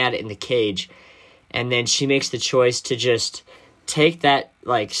staring at it in the cage, and then she makes the choice to just take that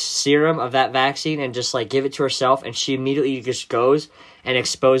serum of that vaccine and just give it to herself, and she immediately just goes and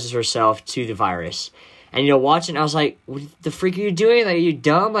exposes herself to the virus. And watching, I was like, what the freak are you doing? Are you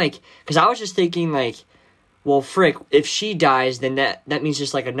dumb? Because I was just thinking well, frick, if she dies, then that means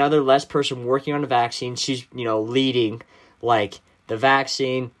just another less person working on a vaccine. She's leading the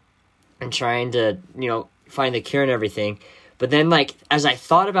vaccine and trying to find the cure and everything. But then as I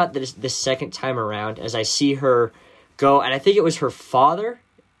thought about this second time around, as I see her go, and I think it was her father,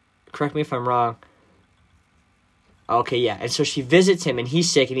 correct me if I'm wrong. Okay, yeah. And so she visits him, and he's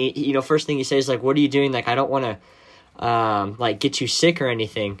sick, and he first thing he says what are you doing? I don't want to get you sick or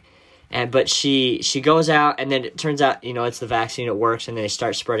anything. But she goes out, and then it turns out it's the vaccine, it works, and then they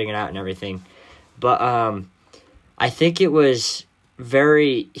start spreading it out and everything. But I think it was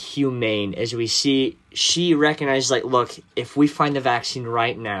very humane as we see she recognizes look, if we find the vaccine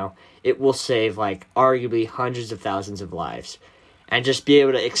right now, it will save arguably hundreds of thousands of lives, and just be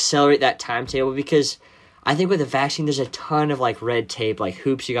able to accelerate that timetable. Because I think with a vaccine, there's a ton of red tape,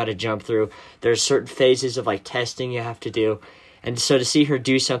 hoops you got to jump through. There's certain phases of testing you have to do. And so to see her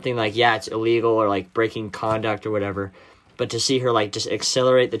do something it's illegal or breaking conduct or whatever, but to see her just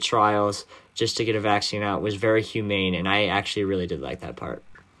accelerate the trials just to get a vaccine out was very humane, and I actually really did like that part.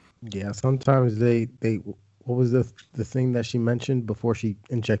 Yeah, sometimes they what was the thing that she mentioned before she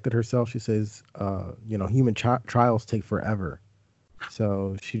injected herself? She says, human trials take forever.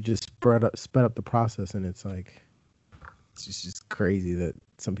 So she just sped up the process, and it's it's just crazy that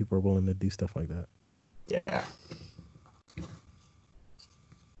some people are willing to do stuff like that. Yeah.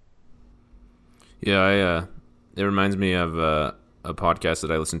 Yeah, it reminds me of a podcast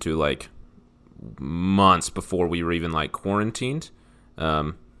that I listened to like months before we were even like quarantined,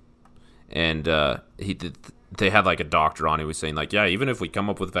 and they had like a doctor on. He was saying like, yeah, even if we come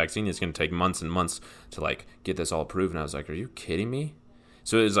up with a vaccine, it's going to take months and months to like get this all approved. And I was like, are you kidding me?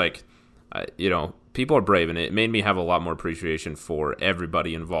 So it was like, people are brave, and it made me have a lot more appreciation for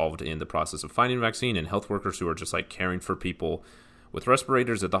everybody involved in the process of finding a vaccine, and health workers who are just like caring for people with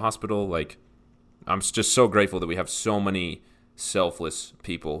respirators at the hospital. Like, I'm just so grateful that we have so many selfless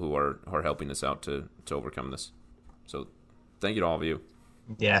people who are helping us out to overcome this. So thank you to all of you.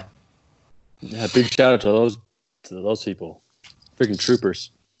 Yeah. Yeah, big shout out to those people. Freaking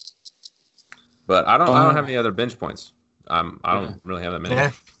troopers. But I don't have any other bench points. I don't really have that many.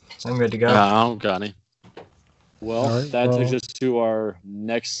 Yeah. I'm good to go. Yeah, I don't got any. Well, All right, takes us to our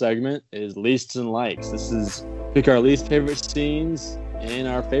next segment is least and likes. This is pick our least favorite scenes and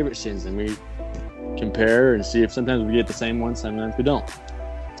our favorite scenes, and we compare and see if sometimes we get the same one, sometimes we don't.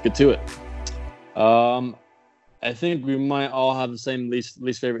 Let's get to it. I think we might all have the same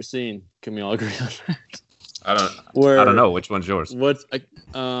least favorite scene. Can we all agree on that? I don't know which one's yours. What's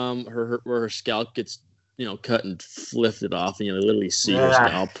her scalp gets cut and lifted off, and you literally see her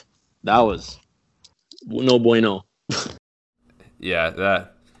scalp. That was no bueno. Yeah,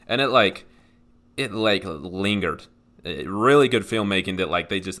 that, and it lingered. Really good filmmaking that like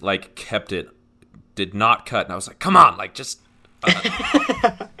they just like kept it, did not cut, and I was like, come on, like just.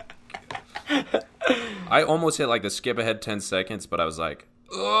 I almost hit like the skip ahead 10 seconds, but I was like,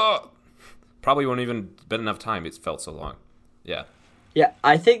 ugh. Probably won't even been enough time. It felt so long. Yeah. Yeah,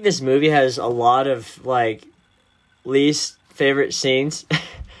 I think this movie has a lot of like least favorite scenes.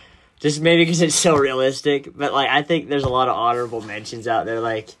 Just maybe because it's so realistic, but like I think there's a lot of honorable mentions out there.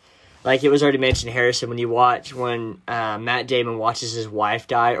 Like it was already mentioned, Harrison, when Matt Damon watches his wife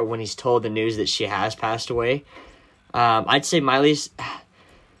die, or when he's told the news that she has passed away. I'd say my least.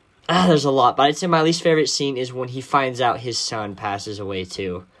 There's a lot, but I'd say my least favorite scene is when he finds out his son passes away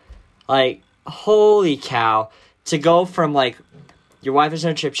too. Like, holy cow! To go from like your wife is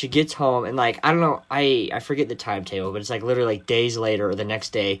on a trip, she gets home, and like I don't know, I forget the timetable, but it's like literally like days later or the next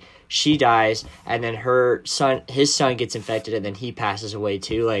day she dies, and then his son gets infected, and then he passes away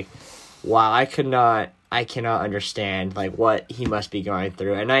too. Like, wow, I cannot understand like what he must be going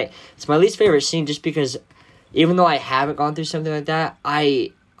through, and it's my least favorite scene just because even though I haven't gone through something like that,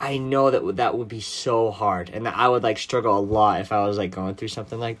 I know that would be so hard, and that I would like struggle a lot if I was like going through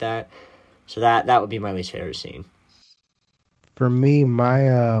something like that. So that would be my least favorite scene. For me,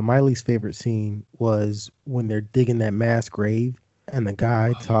 my least favorite scene was when they're digging that mass grave, and the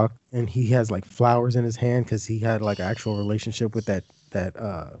guy talked, and he has like flowers in his hand because he had like an actual relationship with that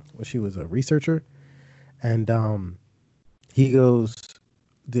she was a researcher, and he goes,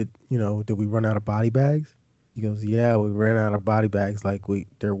 did we run out of body bags? He goes, yeah, we ran out of body bags. Like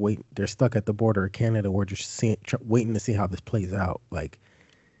they're stuck at the border of Canada. We're just waiting to see how this plays out. Like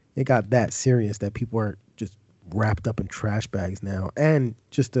it got that serious that people are just wrapped up in trash bags now. And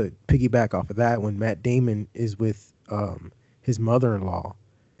just to piggyback off of that, when Matt Damon is with his mother-in-law,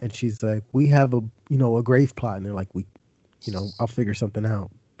 and she's like, we have a grave plot, and they're like, I'll figure something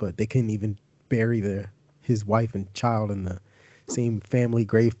out. But they couldn't even bury his wife and child in the same family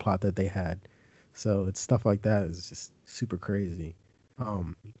grave plot that they had. So it's stuff like that is just super crazy.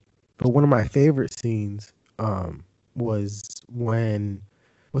 But one of my favorite scenes was when,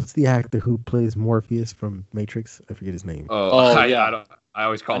 what's the actor who plays Morpheus from Matrix? I forget his name. I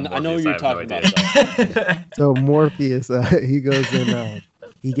always call him Morpheus. I know you're talking about that. So Morpheus, he goes and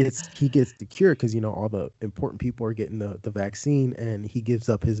he gets the cure because all the important people are getting the vaccine, and he gives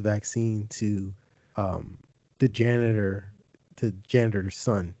up his vaccine to the janitor's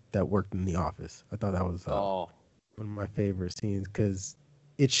son that worked in the office. I thought that was one of my favorite scenes because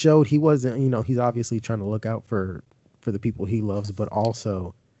it showed he wasn't, he's obviously trying to look out for the people he loves, but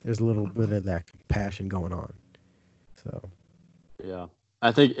also there's a little bit of that compassion going on. So, yeah,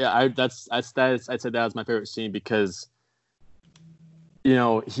 I think I'd say that was my favorite scene because,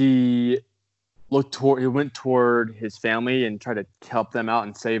 he went toward his family and tried to help them out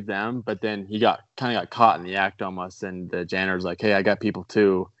and save them, but then he got caught in the act almost, and the janitor's like, hey, I got people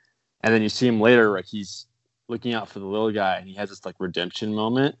too. And then you see him later, like he's looking out for the little guy, and he has this like redemption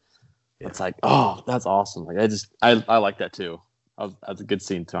moment. Yeah. It's like, oh, that's awesome. Like I like that too. That's a good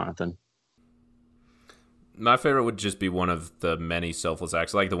scene, Jonathan. My favorite would just be one of the many selfless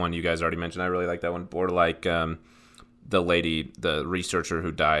acts, like the one you guys already mentioned. I really like that one. Or like the lady, the researcher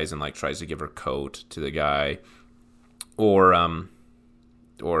who dies and like tries to give her coat to the guy. or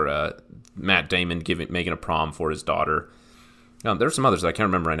Matt Damon making a prom for his daughter. There's some others that I can't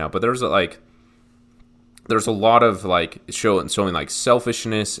remember right now, but there's a lot of like showing like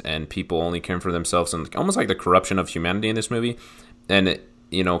selfishness and people only caring for themselves, and almost like the corruption of humanity in this movie. And it,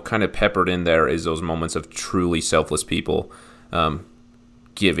 kind of peppered in there is those moments of truly selfless people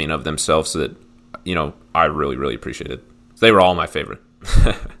giving of themselves that I really, really appreciated. They were all my favorite.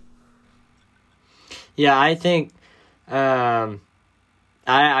 Yeah, I think I'm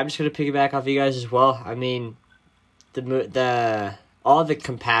just gonna piggyback off you guys as well. I mean, all the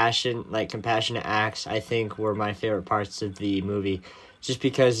compassionate acts, I think, were my favorite parts of the movie, just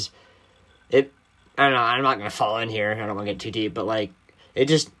because I don't know. I'm not gonna fall in here. I don't want to get too deep, but like it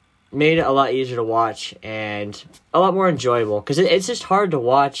just made it a lot easier to watch and a lot more enjoyable, because it's just hard to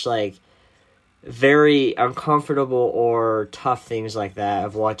watch like very uncomfortable or tough things like that,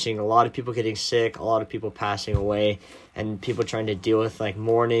 of watching a lot of people getting sick, a lot of people passing away, and people trying to deal with like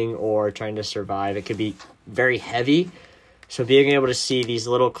mourning or trying to survive. It could be very heavy. So being able to see these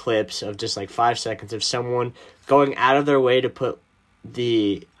little clips of just like 5 seconds of someone going out of their way to put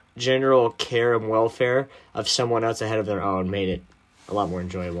the general care and welfare of someone else ahead of their own made it a lot more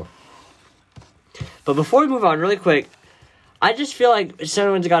enjoyable. But before we move on, really quick, I just feel like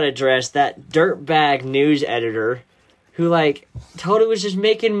someone's got to address that dirtbag news editor who, like, totally was just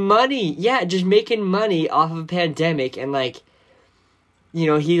making money. Yeah, just making money off of a pandemic. And, like,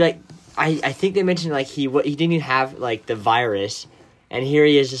 he, like, I think they mentioned, like, he didn't even have, like, the virus. And here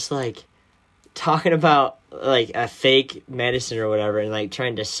he is just, like, talking about, like, a fake medicine or whatever and, like,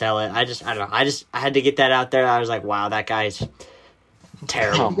 trying to sell it. I don't know. I had to get that out there. I was like, wow, that guy's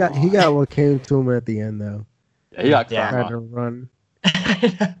terrible. He got what came to him at the end, though. Yeah, he got tried to run.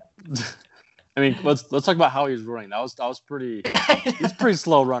 I mean, let's talk about how he was running. That was pretty. He's a pretty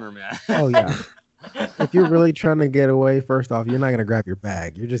slow runner, man. Oh yeah. If you're really trying to get away, first off, you're not gonna grab your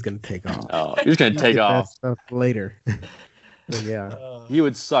bag. You're just gonna take off. Oh, you're just gonna take off. That stuff later. But yeah. He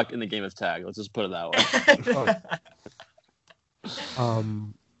would suck in the game of tag. Let's just put it that way.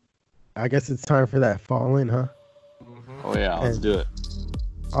 I guess it's time for that fall in, huh? Oh yeah, let's do it.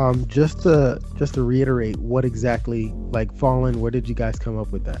 Just to reiterate, what exactly, like, Fallen, where did you guys come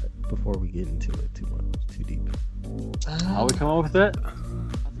up with that before we get into it too deep? How we come up with it?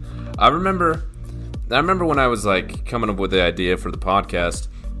 I remember when I was like coming up with the idea for the podcast,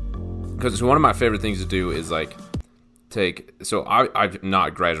 because one of my favorite things to do is like I've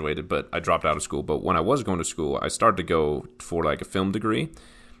not graduated, but I dropped out of school. But when I was going to school, I started to go for like a film degree,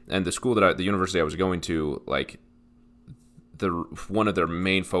 and the university I was going to, like, one of their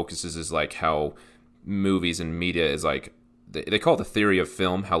main focuses is like how movies and media is like, they call it the theory of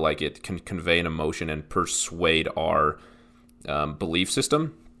film, how like it can convey an emotion and persuade our belief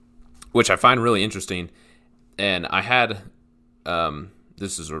system, which I find really interesting. And I had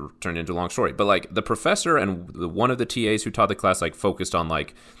this is turned into a long story, but like the professor and one of the TAs who taught the class like focused on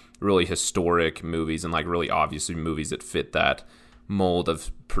like really historic movies and like really obviously movies that fit that mold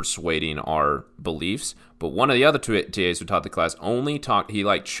of persuading our beliefs. But one of the other two TAs who taught the class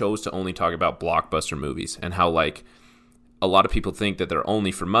chose to only talk about blockbuster movies, and how like a lot of people think that they're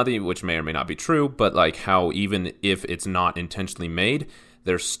only for money, which may or may not be true, but like how even if it's not intentionally made,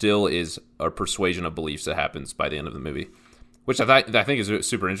 there still is a persuasion of beliefs that happens by the end of the movie, which I think is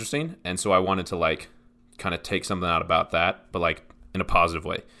super interesting. And so I wanted to like kind of take something out about that, but like in a positive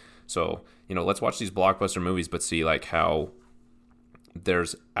way. So, let's watch these blockbuster movies, but see like how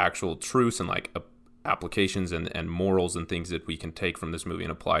there's actual truths and like applications and morals and things that we can take from this movie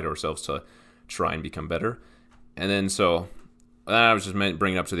and apply to ourselves to try and become better. And then so I was just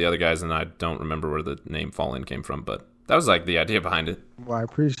bringing it up to the other guys, and I don't remember where the name Fallen came from, but that was like the idea behind it. Well, I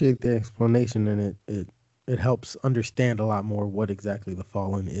appreciate the explanation, and it helps understand a lot more what exactly the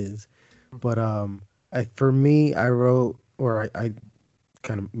Fallen is. But for me, I wrote, or I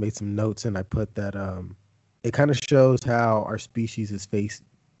kind of made some notes, and I put that it kind of shows how our species has faced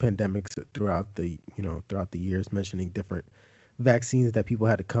pandemics throughout the years, mentioning different vaccines that people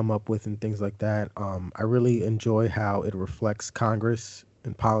had to come up with and things like that. I really enjoy how it reflects Congress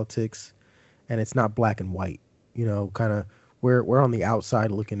and politics, and it's not black and white. Kind of we're on the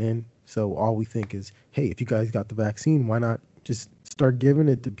outside looking in, so all we think is, hey, if you guys got the vaccine, why not just start giving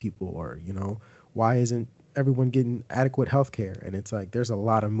it to people? Or why isn't everyone getting adequate health care? And it's like there's a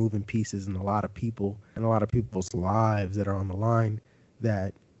lot of moving pieces and a lot of people and a lot of people's lives that are on the line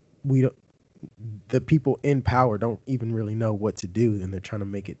that the people in power don't even really know what to do, and they're trying to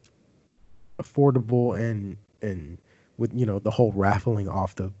make it affordable and with the whole raffling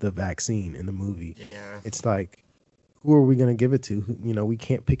off the vaccine in the movie. It's like, who are we going to give it to? We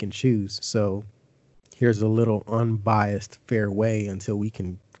can't pick and choose. So here's a little unbiased, fair way until we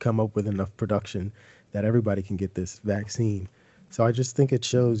can come up with enough production that everybody can get this vaccine. So I just think it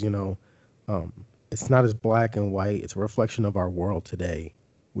shows, um, it's not as black and white. It's a reflection of our world today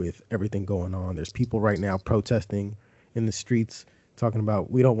with everything going on. There's people right now protesting in the streets talking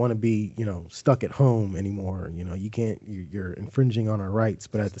about we don't want to be, stuck at home anymore. You can't, you're infringing on our rights.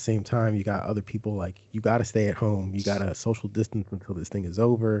 But at the same time, you got other people like, you got to stay at home. You got to social distance until this thing is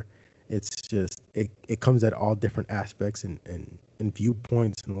over. It's just, it comes at all different aspects and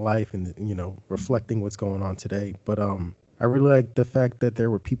viewpoints in life and, reflecting what's going on today. But I really like the fact that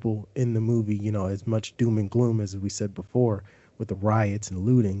there were people in the movie, as much doom and gloom as we said before with the riots and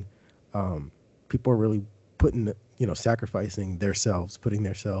looting. People are really putting, sacrificing themselves, putting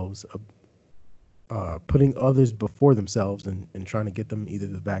others before themselves and trying to get them either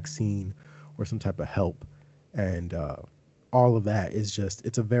the vaccine or some type of help. And all of that is just,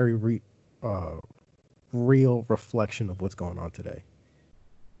 it's a very real reflection of what's going on today.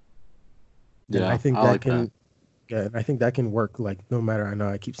 Yeah, and I think like that. Yeah, and I think that can work, like, no matter, I know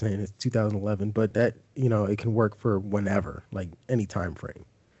I keep saying it's 2011, but that, it can work for whenever, like any time frame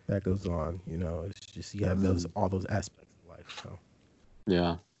that goes on, it's just, you have all those aspects of life. So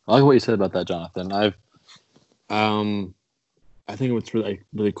Yeah, I like what you said about that, Jonathan. I think what's really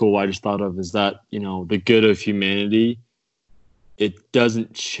cool, what I just thought of is that, the good of humanity, it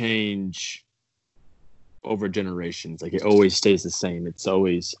doesn't change over generations. Like, it always stays the same. It's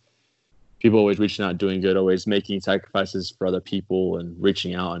always, people always reaching out, doing good, always making sacrifices for other people and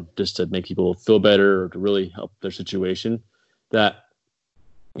reaching out and just to make people feel better or to really help their situation. That,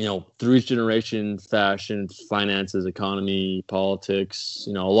 through each generation, fashion, finances, economy, politics,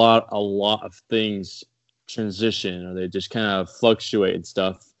 a lot of things transition, or they just kind of fluctuate and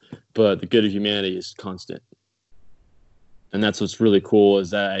stuff. But the good of humanity is constant. And that's what's really cool, is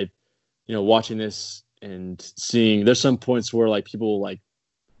that watching this and seeing, there's some points where like people, like,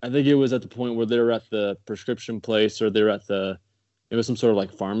 I think it was at the point where they were at the prescription place, or they were at it was some sort of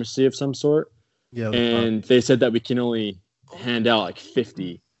like pharmacy of some sort. yeah, And they said that we can only hand out like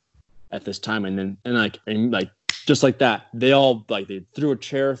 50 at this time. And just like that, they all, like, they threw a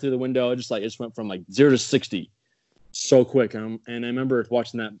chair through the window. It just went from like 0 to 60 so quick. And I remember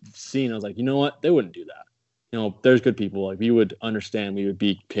watching that scene. I was like, you know what? They wouldn't do that. There's good people. Like, we would understand. We would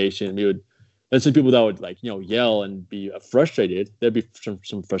be patient. There's some people that would, like, yell and be frustrated. There'd be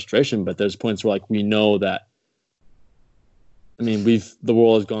some frustration, but there's points where, like, we know that, I mean, the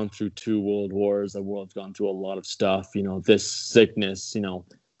world has gone through 2 world wars. The world's gone through a lot of stuff. This sickness,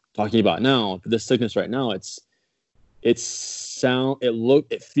 talking about now, this sickness right now, it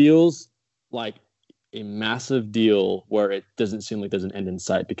feels like a massive deal where it doesn't seem like there's an end in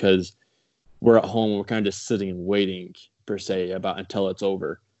sight, because we're at home and we're kind of just sitting and waiting, per se, until it's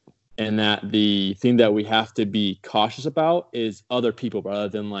over. And that the thing that we have to be cautious about is other people, rather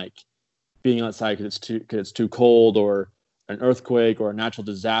than like being outside because it's too cold, or an earthquake or a natural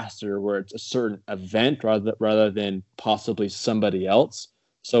disaster where it's a certain event rather than possibly somebody else.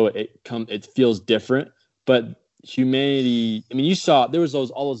 So it feels different. But humanity, I mean, you saw there was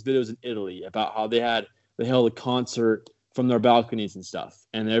all those videos in Italy about how they held a concert from their balconies and stuff,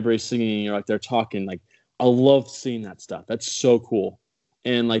 and everybody's singing, or like they're talking. Like, I love seeing that stuff. That's so cool.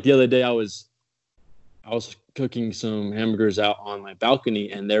 And like the other day, I was cooking some hamburgers out on my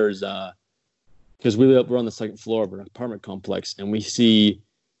balcony, and there's because we're on the 2nd floor of an apartment complex, and we see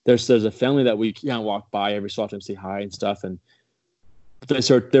there's a family that we can't walk by every so often, say hi and stuff, and they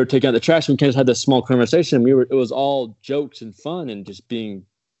were taking out the trash, and we kind of had this small conversation. It was all jokes and fun, and just being,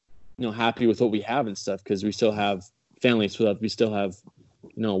 happy with what we have and stuff, because we still have families, so that we still have,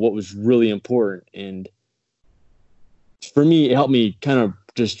 what was really important. And for me, it helped me kind of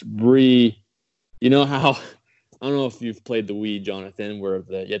just how, I don't know if you've played the Wii, Jonathan, where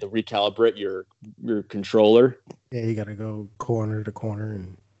you have to recalibrate your controller. Yeah, you got to go corner to corner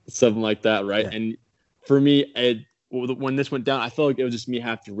and something like that, right? Yeah. And for me, when this went down, I felt like it was just me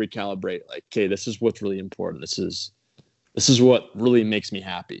having to recalibrate. Like, okay, this is what's really important. This is what really makes me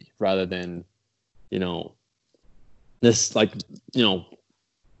happy, rather than, this, like,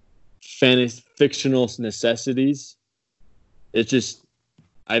 fictional necessities. It's just,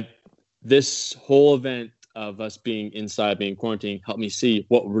 this whole event of us being inside, being quarantined, helped me see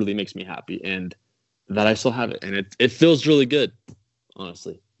what really makes me happy, and that I still have it. And it feels really good,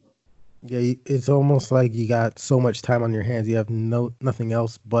 honestly. Yeah, it's almost like you got so much time on your hands. You have nothing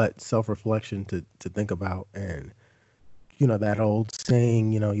else but self-reflection to think about. And, that old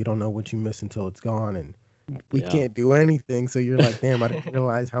saying, you don't know what you miss until it's gone. And we can't do anything. So you're like, damn, I didn't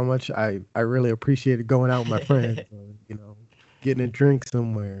realize how much I really appreciated going out with my friends, or, getting a drink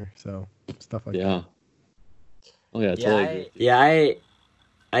somewhere. So stuff like that. Oh yeah, I totally agree.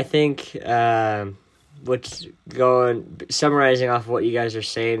 I think what's going summarizing off what you guys are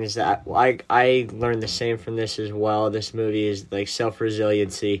saying is that I learned the same from this as well. This movie is like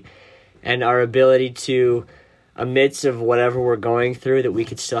self-resiliency and our ability to, amidst of whatever we're going through, that we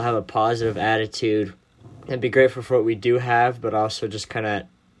could still have a positive attitude and be grateful for what we do have, but also just kind of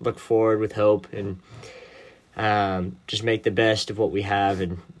look forward with hope and just make the best of what we have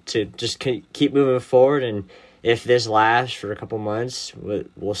and to just keep moving forward. And if this lasts for a couple months,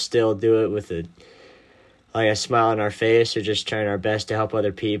 we'll still do it with a smile on our face, or just trying our best to help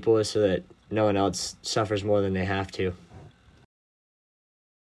other people so that no one else suffers more than they have to.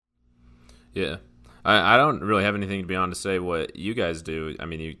 Yeah. I don't really have anything beyond to say what you guys do. I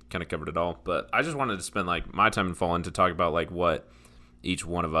mean, you kind of covered it all, but I just wanted to spend like my time in Fallen to talk about like what each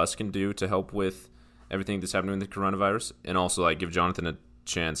one of us can do to help with everything that's happening with the coronavirus, and also like give Jonathan a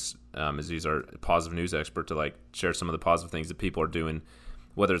chance, as he's our positive news expert, to like share some of the positive things that people are doing,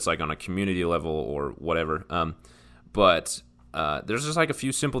 whether it's like on a community level or whatever. But there's just like a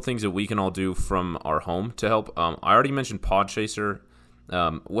few simple things that we can all do from our home to help. I already mentioned Podchaser.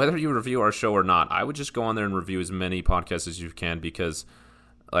 Whether you review our show or not, I would just go on there and review as many podcasts as you can, because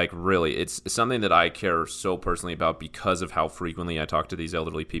like really it's something that I care so personally about because of how frequently I talk to these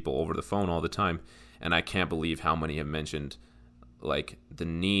elderly people over the phone all the time. And I can't believe how many have mentioned like the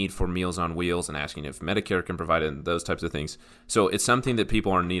need for Meals on Wheels and asking if Medicare can provide it and those types of things. So it's something that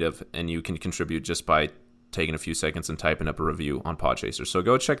people are in need of, and you can contribute just by taking a few seconds and typing up a review on Podchaser. So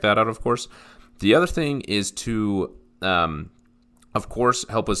go check that out, of course. The other thing is to of course,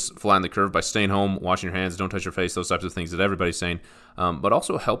 help us flatten the curve by staying home, washing your hands, don't touch your face, those types of things that everybody's saying. But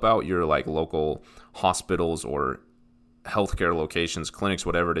also help out your like local hospitals or healthcare locations, clinics,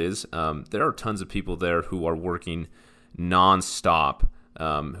 whatever it is. There are tons of people there who are working nonstop,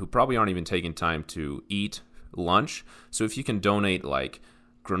 who probably aren't even taking time to eat lunch. So if you can donate like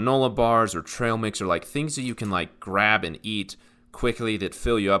granola bars or trail mix or like things that you can like grab and eat quickly that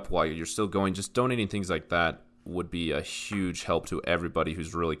fill you up while you're still going, just donating things like that would be a huge help to everybody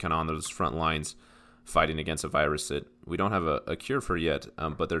who's really kind of on those front lines fighting against a virus that we don't have a cure for yet,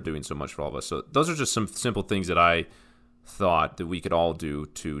 but they're doing so much for all of us. So those are just some simple things that I thought that we could all do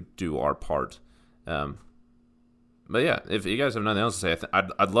to do our part. But yeah, if you guys have nothing else to say,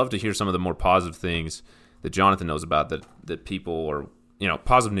 I'd love to hear some of the more positive things that Jonathan knows about that people, or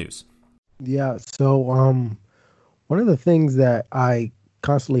positive news. Yeah. So one of the things that I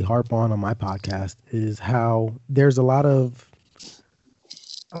constantly harp on my podcast is how there's a lot of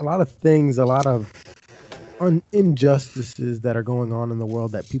things, a lot of injustices that are going on in the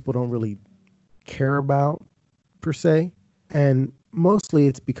world that people don't really care about per se, and mostly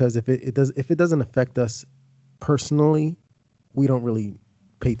it's because if it doesn't affect us personally, we don't really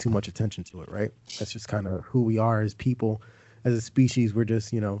pay too much attention to it, right? That's just kind of who we are as people, as a species. We're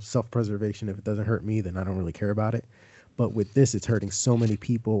just self-preservation. If it doesn't hurt me, then I don't really care about it. But with this, it's hurting so many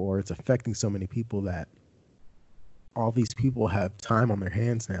people, or it's affecting so many people, that all these people have time on their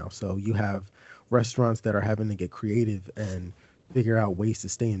hands now. So you have restaurants that are having to get creative and figure out ways to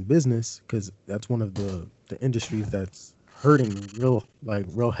stay in business, because that's one of the industries that's hurting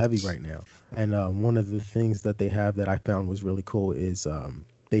real heavy right now. And one of the things that they have that I found was really cool is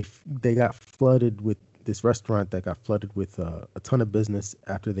they got flooded with this restaurant that got flooded with a ton of business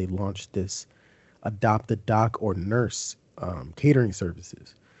after they launched this adopt a doc or nurse catering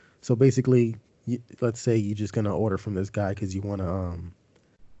services. So basically, let's say you're just gonna order from this guy because you want to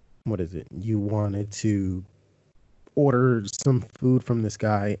you wanted to order some food from this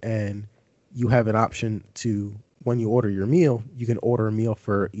guy, and you have an option to, when you order your meal, you can order a meal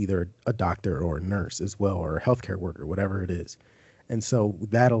for either a doctor or a nurse as well, or a healthcare worker, whatever it is. And so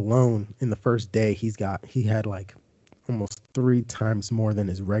that alone, in the first day, he had like almost 3 times more than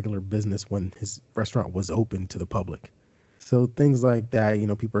his regular business when his restaurant was open to the public. So things like that,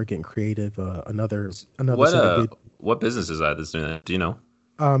 people are getting creative. Another what business is that that's doing that? Do you know?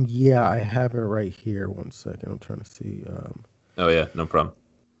 Yeah, I have it right here. One second, I'm trying to see. Oh yeah, no problem.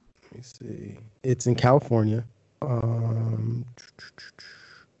 Let me see. It's in California.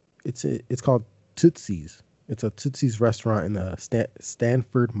 It's called Tootsie's. It's a Tootsie's restaurant in the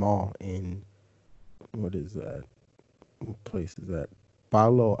Stanford Mall in, what is that? What place is that?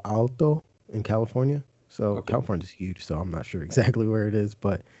 Palo Alto in California. So okay. California's huge, so I'm not sure exactly where it is,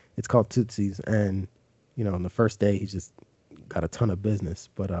 but it's called Tootsie's. And on the first day, he just got a ton of business.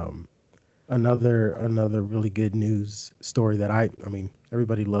 But another really good news story that I mean,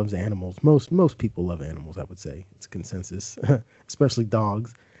 everybody loves animals. Most people love animals, I would say. It's a consensus, especially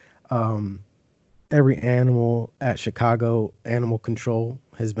dogs. Every animal at Chicago Animal Control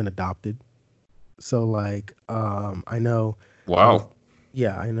has been adopted. So like I know I was Wow.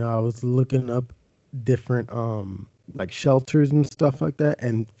 yeah, I know I was looking up different like shelters and stuff like that,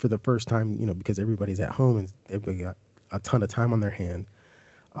 and for the first time, because everybody's at home and everybody got a ton of time on their hand,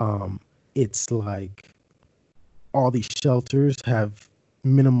 um it's like all these shelters have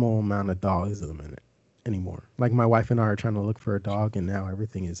minimal amount of dogs in them in it anymore. Like my wife and I are trying to look for a dog, and now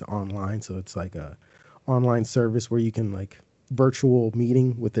everything is online, so it's like a online service where you can like virtual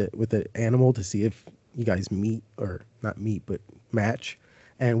meeting with the animal to see if you guys meet or not meet but match.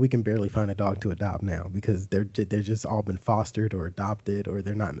 And we can barely find a dog to adopt now because they're just all been fostered or adopted, or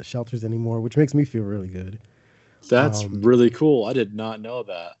they're not in the shelters anymore, which makes me feel really good. That's Um, really cool. I did not know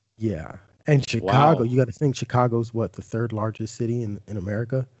that. yeah. And Chicago, Wow. you got to think Chicago's what, the third largest city in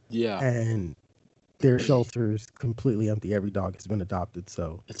America? Yeah. And their shelter is completely empty. Every dog has been adopted,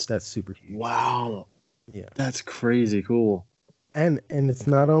 so It's that's super huge. wow. Yeah. That's crazy cool. And it's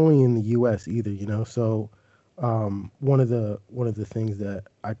not only in the US either, So one of the things that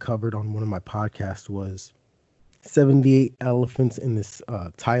I covered on one of my podcasts was 78 elephants in this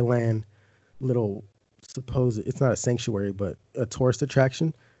Thailand little supposed, it's not a sanctuary but a tourist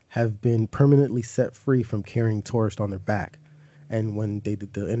attraction, have been permanently set free from carrying tourists on their back. And when they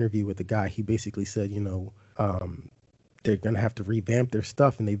did the interview with the guy, he basically said, they're gonna have to revamp their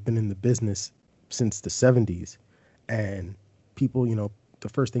stuff, and they've been in the business since the 70s. And people, the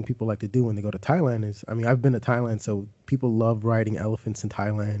first thing people like to do when they go to Thailand is, I mean, I've been to Thailand, so people love riding elephants in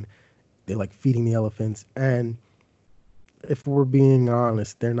Thailand. They like feeding the elephants, and if we're being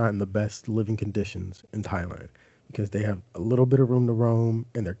honest, they're not in the best living conditions in Thailand because they have a little bit of room to roam,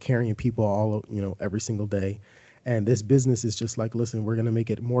 and they're carrying people all, every single day. And this business is just like, listen, we're going to make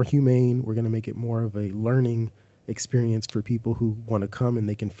it more humane. We're going to make it more of a learning experience for people who want to come, and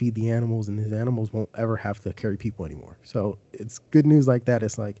they can feed the animals, and these animals won't ever have to carry people anymore. So it's good news like that.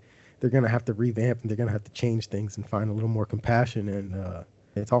 It's like they're going to have to revamp, and they're going to have to change things and find a little more compassion, and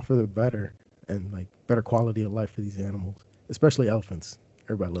it's all for the better, and like better quality of life for these animals, especially elephants.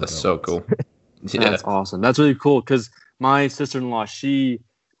 Everybody loves That's so elephants. cool. Yeah. That's awesome. That's really cool because my sister-in-law, she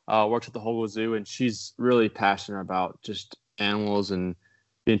works at the Hogle Zoo, and she's really passionate about just animals and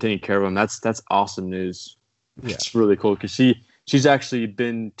being taken care of them. That's awesome news. Yeah. It's really cool because she's actually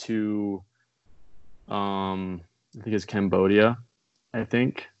been to I think it's Cambodia, I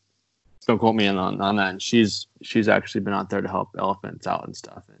think. Don't quote me on that. And she's actually been out there to help elephants out and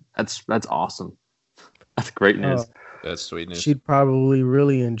stuff. And that's awesome. That's great news. That's sweet news. She'd probably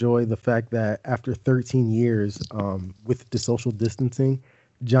really enjoy the fact that after 13 years, with the social distancing,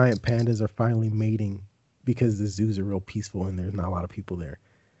 giant pandas are finally mating because the zoos are real peaceful and there's not a lot of people there.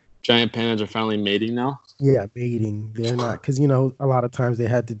 Giant pandas are finally mating now? Yeah, mating. They're not, because, a lot of times they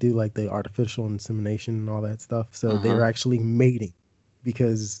had to do like the artificial insemination and all that stuff. So they're actually mating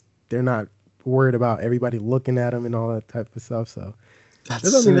because they're not worried about everybody looking at them and all that type of stuff. So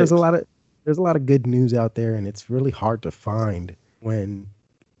That's there's a lot of good news out there, and it's really hard to find when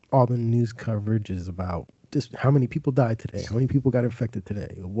all the news coverage is about just how many people died today, how many people got infected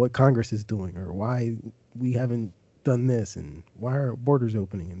today, or what Congress is doing, or why we haven't done this, and why are borders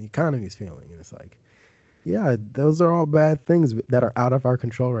opening and the economy is failing. And it's like, yeah, those are all bad things that are out of our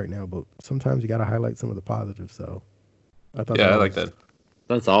control right now, but sometimes you got to highlight some of the positives. So I thought I like that.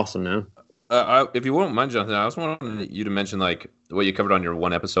 That's awesome, man. If you won't mind, Jonathan, I also wanted you to mention like what you covered on your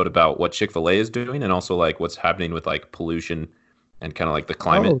one episode about what Chick-fil-A is doing, and also like what's happening with like pollution and kind of like the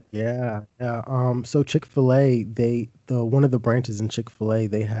climate. Oh yeah, yeah. So Chick-fil-A, one of the branches in Chick-fil-A,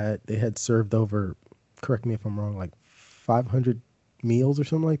 they had served over, correct me if I'm wrong, like 500 meals or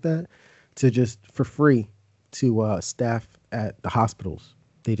something like that, to just for free to staff at the hospitals.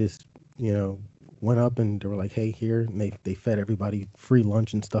 They just went up and they were like, hey, here, and they fed everybody free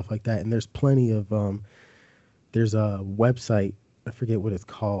lunch and stuff like that. And there's plenty of there's a website, I forget what it's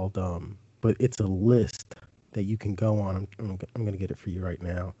called, but it's a list that you can go on. I'm going to get it for you right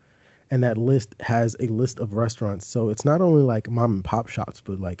now. And that list has a list of restaurants. So it's not only like mom and pop shops,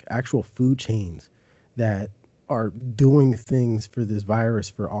 but like actual food chains that are doing things for this virus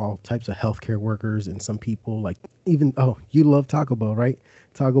for all types of healthcare workers and some people, like even, you love Taco Bell, right?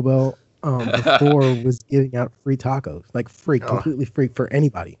 Taco Bell before was giving out free tacos, like free, completely free for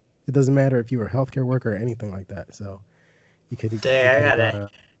anybody. It doesn't matter if you were a healthcare worker or anything like that. So you could. I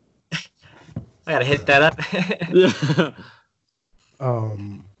gotta hit that up.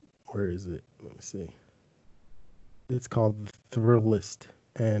 Where is it? Let me see. It's called Thrillist,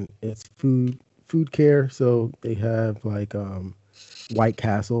 and it's food care. So they have like White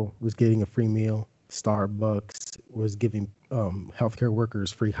Castle was getting a free meal. Starbucks was giving healthcare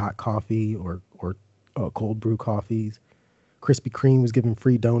workers free hot coffee or cold brew coffees. Krispy Kreme was giving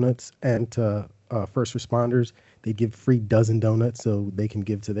free donuts, and to first responders. They give free dozen donuts so they can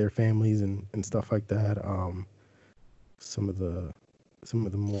give to their families and stuff like that. Some of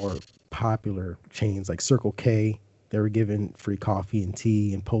the more popular chains like Circle K, they were giving free coffee and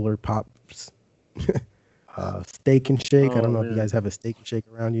tea and Polar Pops. Steak and Shake. I don't know if you guys have a Steak and Shake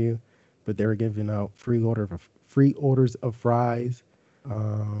around you, but they were giving out free orders of fries.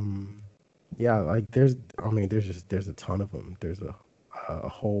 Yeah, like there's a ton of them. There's a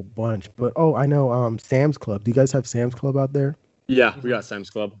whole bunch. But I know Sam's Club. Do you guys have Sam's Club out there? Yeah, we got Sam's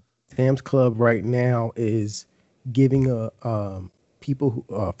Club. Sam's Club right now is giving people who,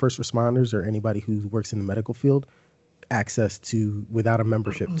 first responders or anybody who works in the medical field access to without a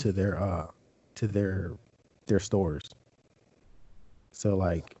membership to their stores. So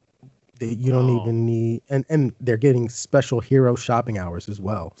like you don't even need and they're getting special hero shopping hours as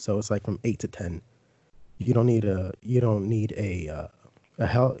well. So it's like from 8 to 10. You don't need a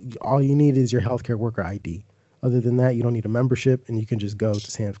health. All you need is your healthcare worker ID. Other than that, you don't need a membership, and you can just go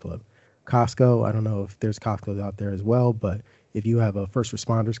to Sam's Club. Costco, I don't know if there's Costco's out there as well, but if you have a first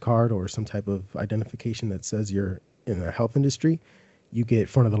responders card or some type of identification that says you're in the health industry, you get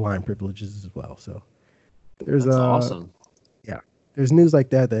front of the line privileges as well. So that's awesome. Yeah, there's news like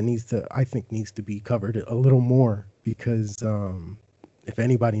that needs to be covered a little more because if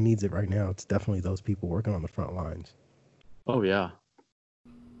anybody needs it right now, it's definitely those people working on the front lines. Oh yeah.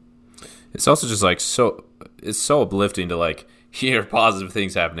 It's also just like it's so uplifting to like hear positive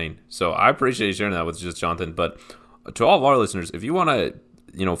things happening. So I appreciate you sharing that with just Jonathan. But to all of our listeners, if you want to,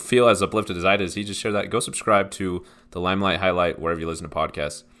 feel as uplifted as I did as he just shared that, go subscribe to the Limelight Highlight wherever you listen to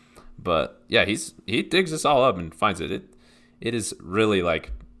podcasts. But yeah, he digs this all up and finds it. It is really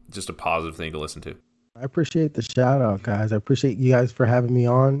like just a positive thing to listen to. I appreciate the shout out, guys. I appreciate you guys for having me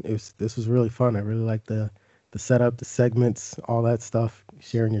on. This was really fun. I really like the setup, the segments, all that stuff.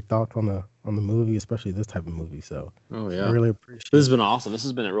 Sharing your thoughts on the movie, especially this type of movie. So I really appreciate this. Has been awesome. This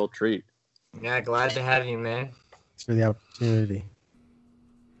has been a real treat. Yeah, glad to have you, man. Thanks for the opportunity.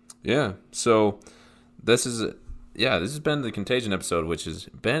 Yeah. So this has been the Contagion episode, which has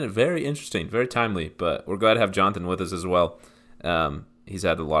been very interesting, very timely. But we're glad to have Jonathan with us as well. He's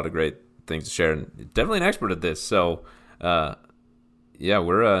had a lot of great things to share, and definitely an expert at this. So we're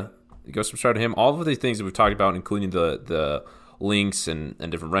go subscribe to him. All of the things that we've talked about, including the links and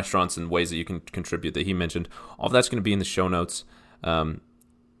different restaurants and ways that you can contribute that he mentioned, all of that's going to be in the show notes.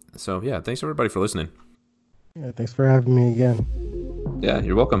 So yeah, thanks everybody for listening. Yeah, thanks for having me again. Yeah,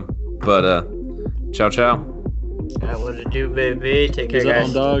 you're welcome. But ciao. Yeah, what to do, baby? Take care, guys.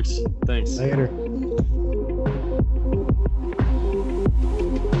 On dogs. Thanks. Later.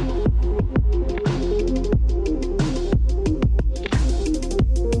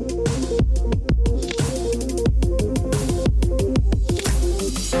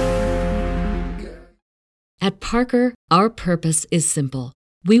 At Parker, our purpose is simple.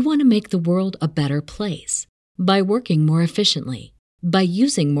 We want to make the world a better place by working more efficiently, by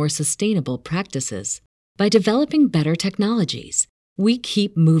using more sustainable practices, by developing better technologies. We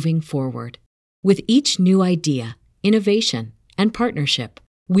keep moving forward. With each new idea, innovation, and partnership,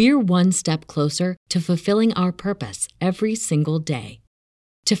 we're one step closer to fulfilling our purpose every single day.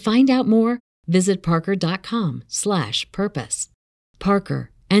 To find out more, visit parker.com/purpose.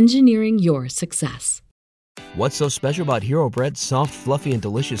 Parker, engineering your success. What's so special about Hero Bread's soft, fluffy, and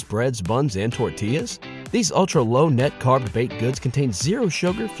delicious breads, buns, and tortillas? These ultra-low net-carb baked goods contain zero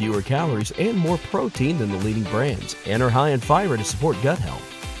sugar, fewer calories, and more protein than the leading brands, and are high in fiber to support gut health.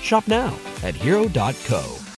 Shop now at hero.co.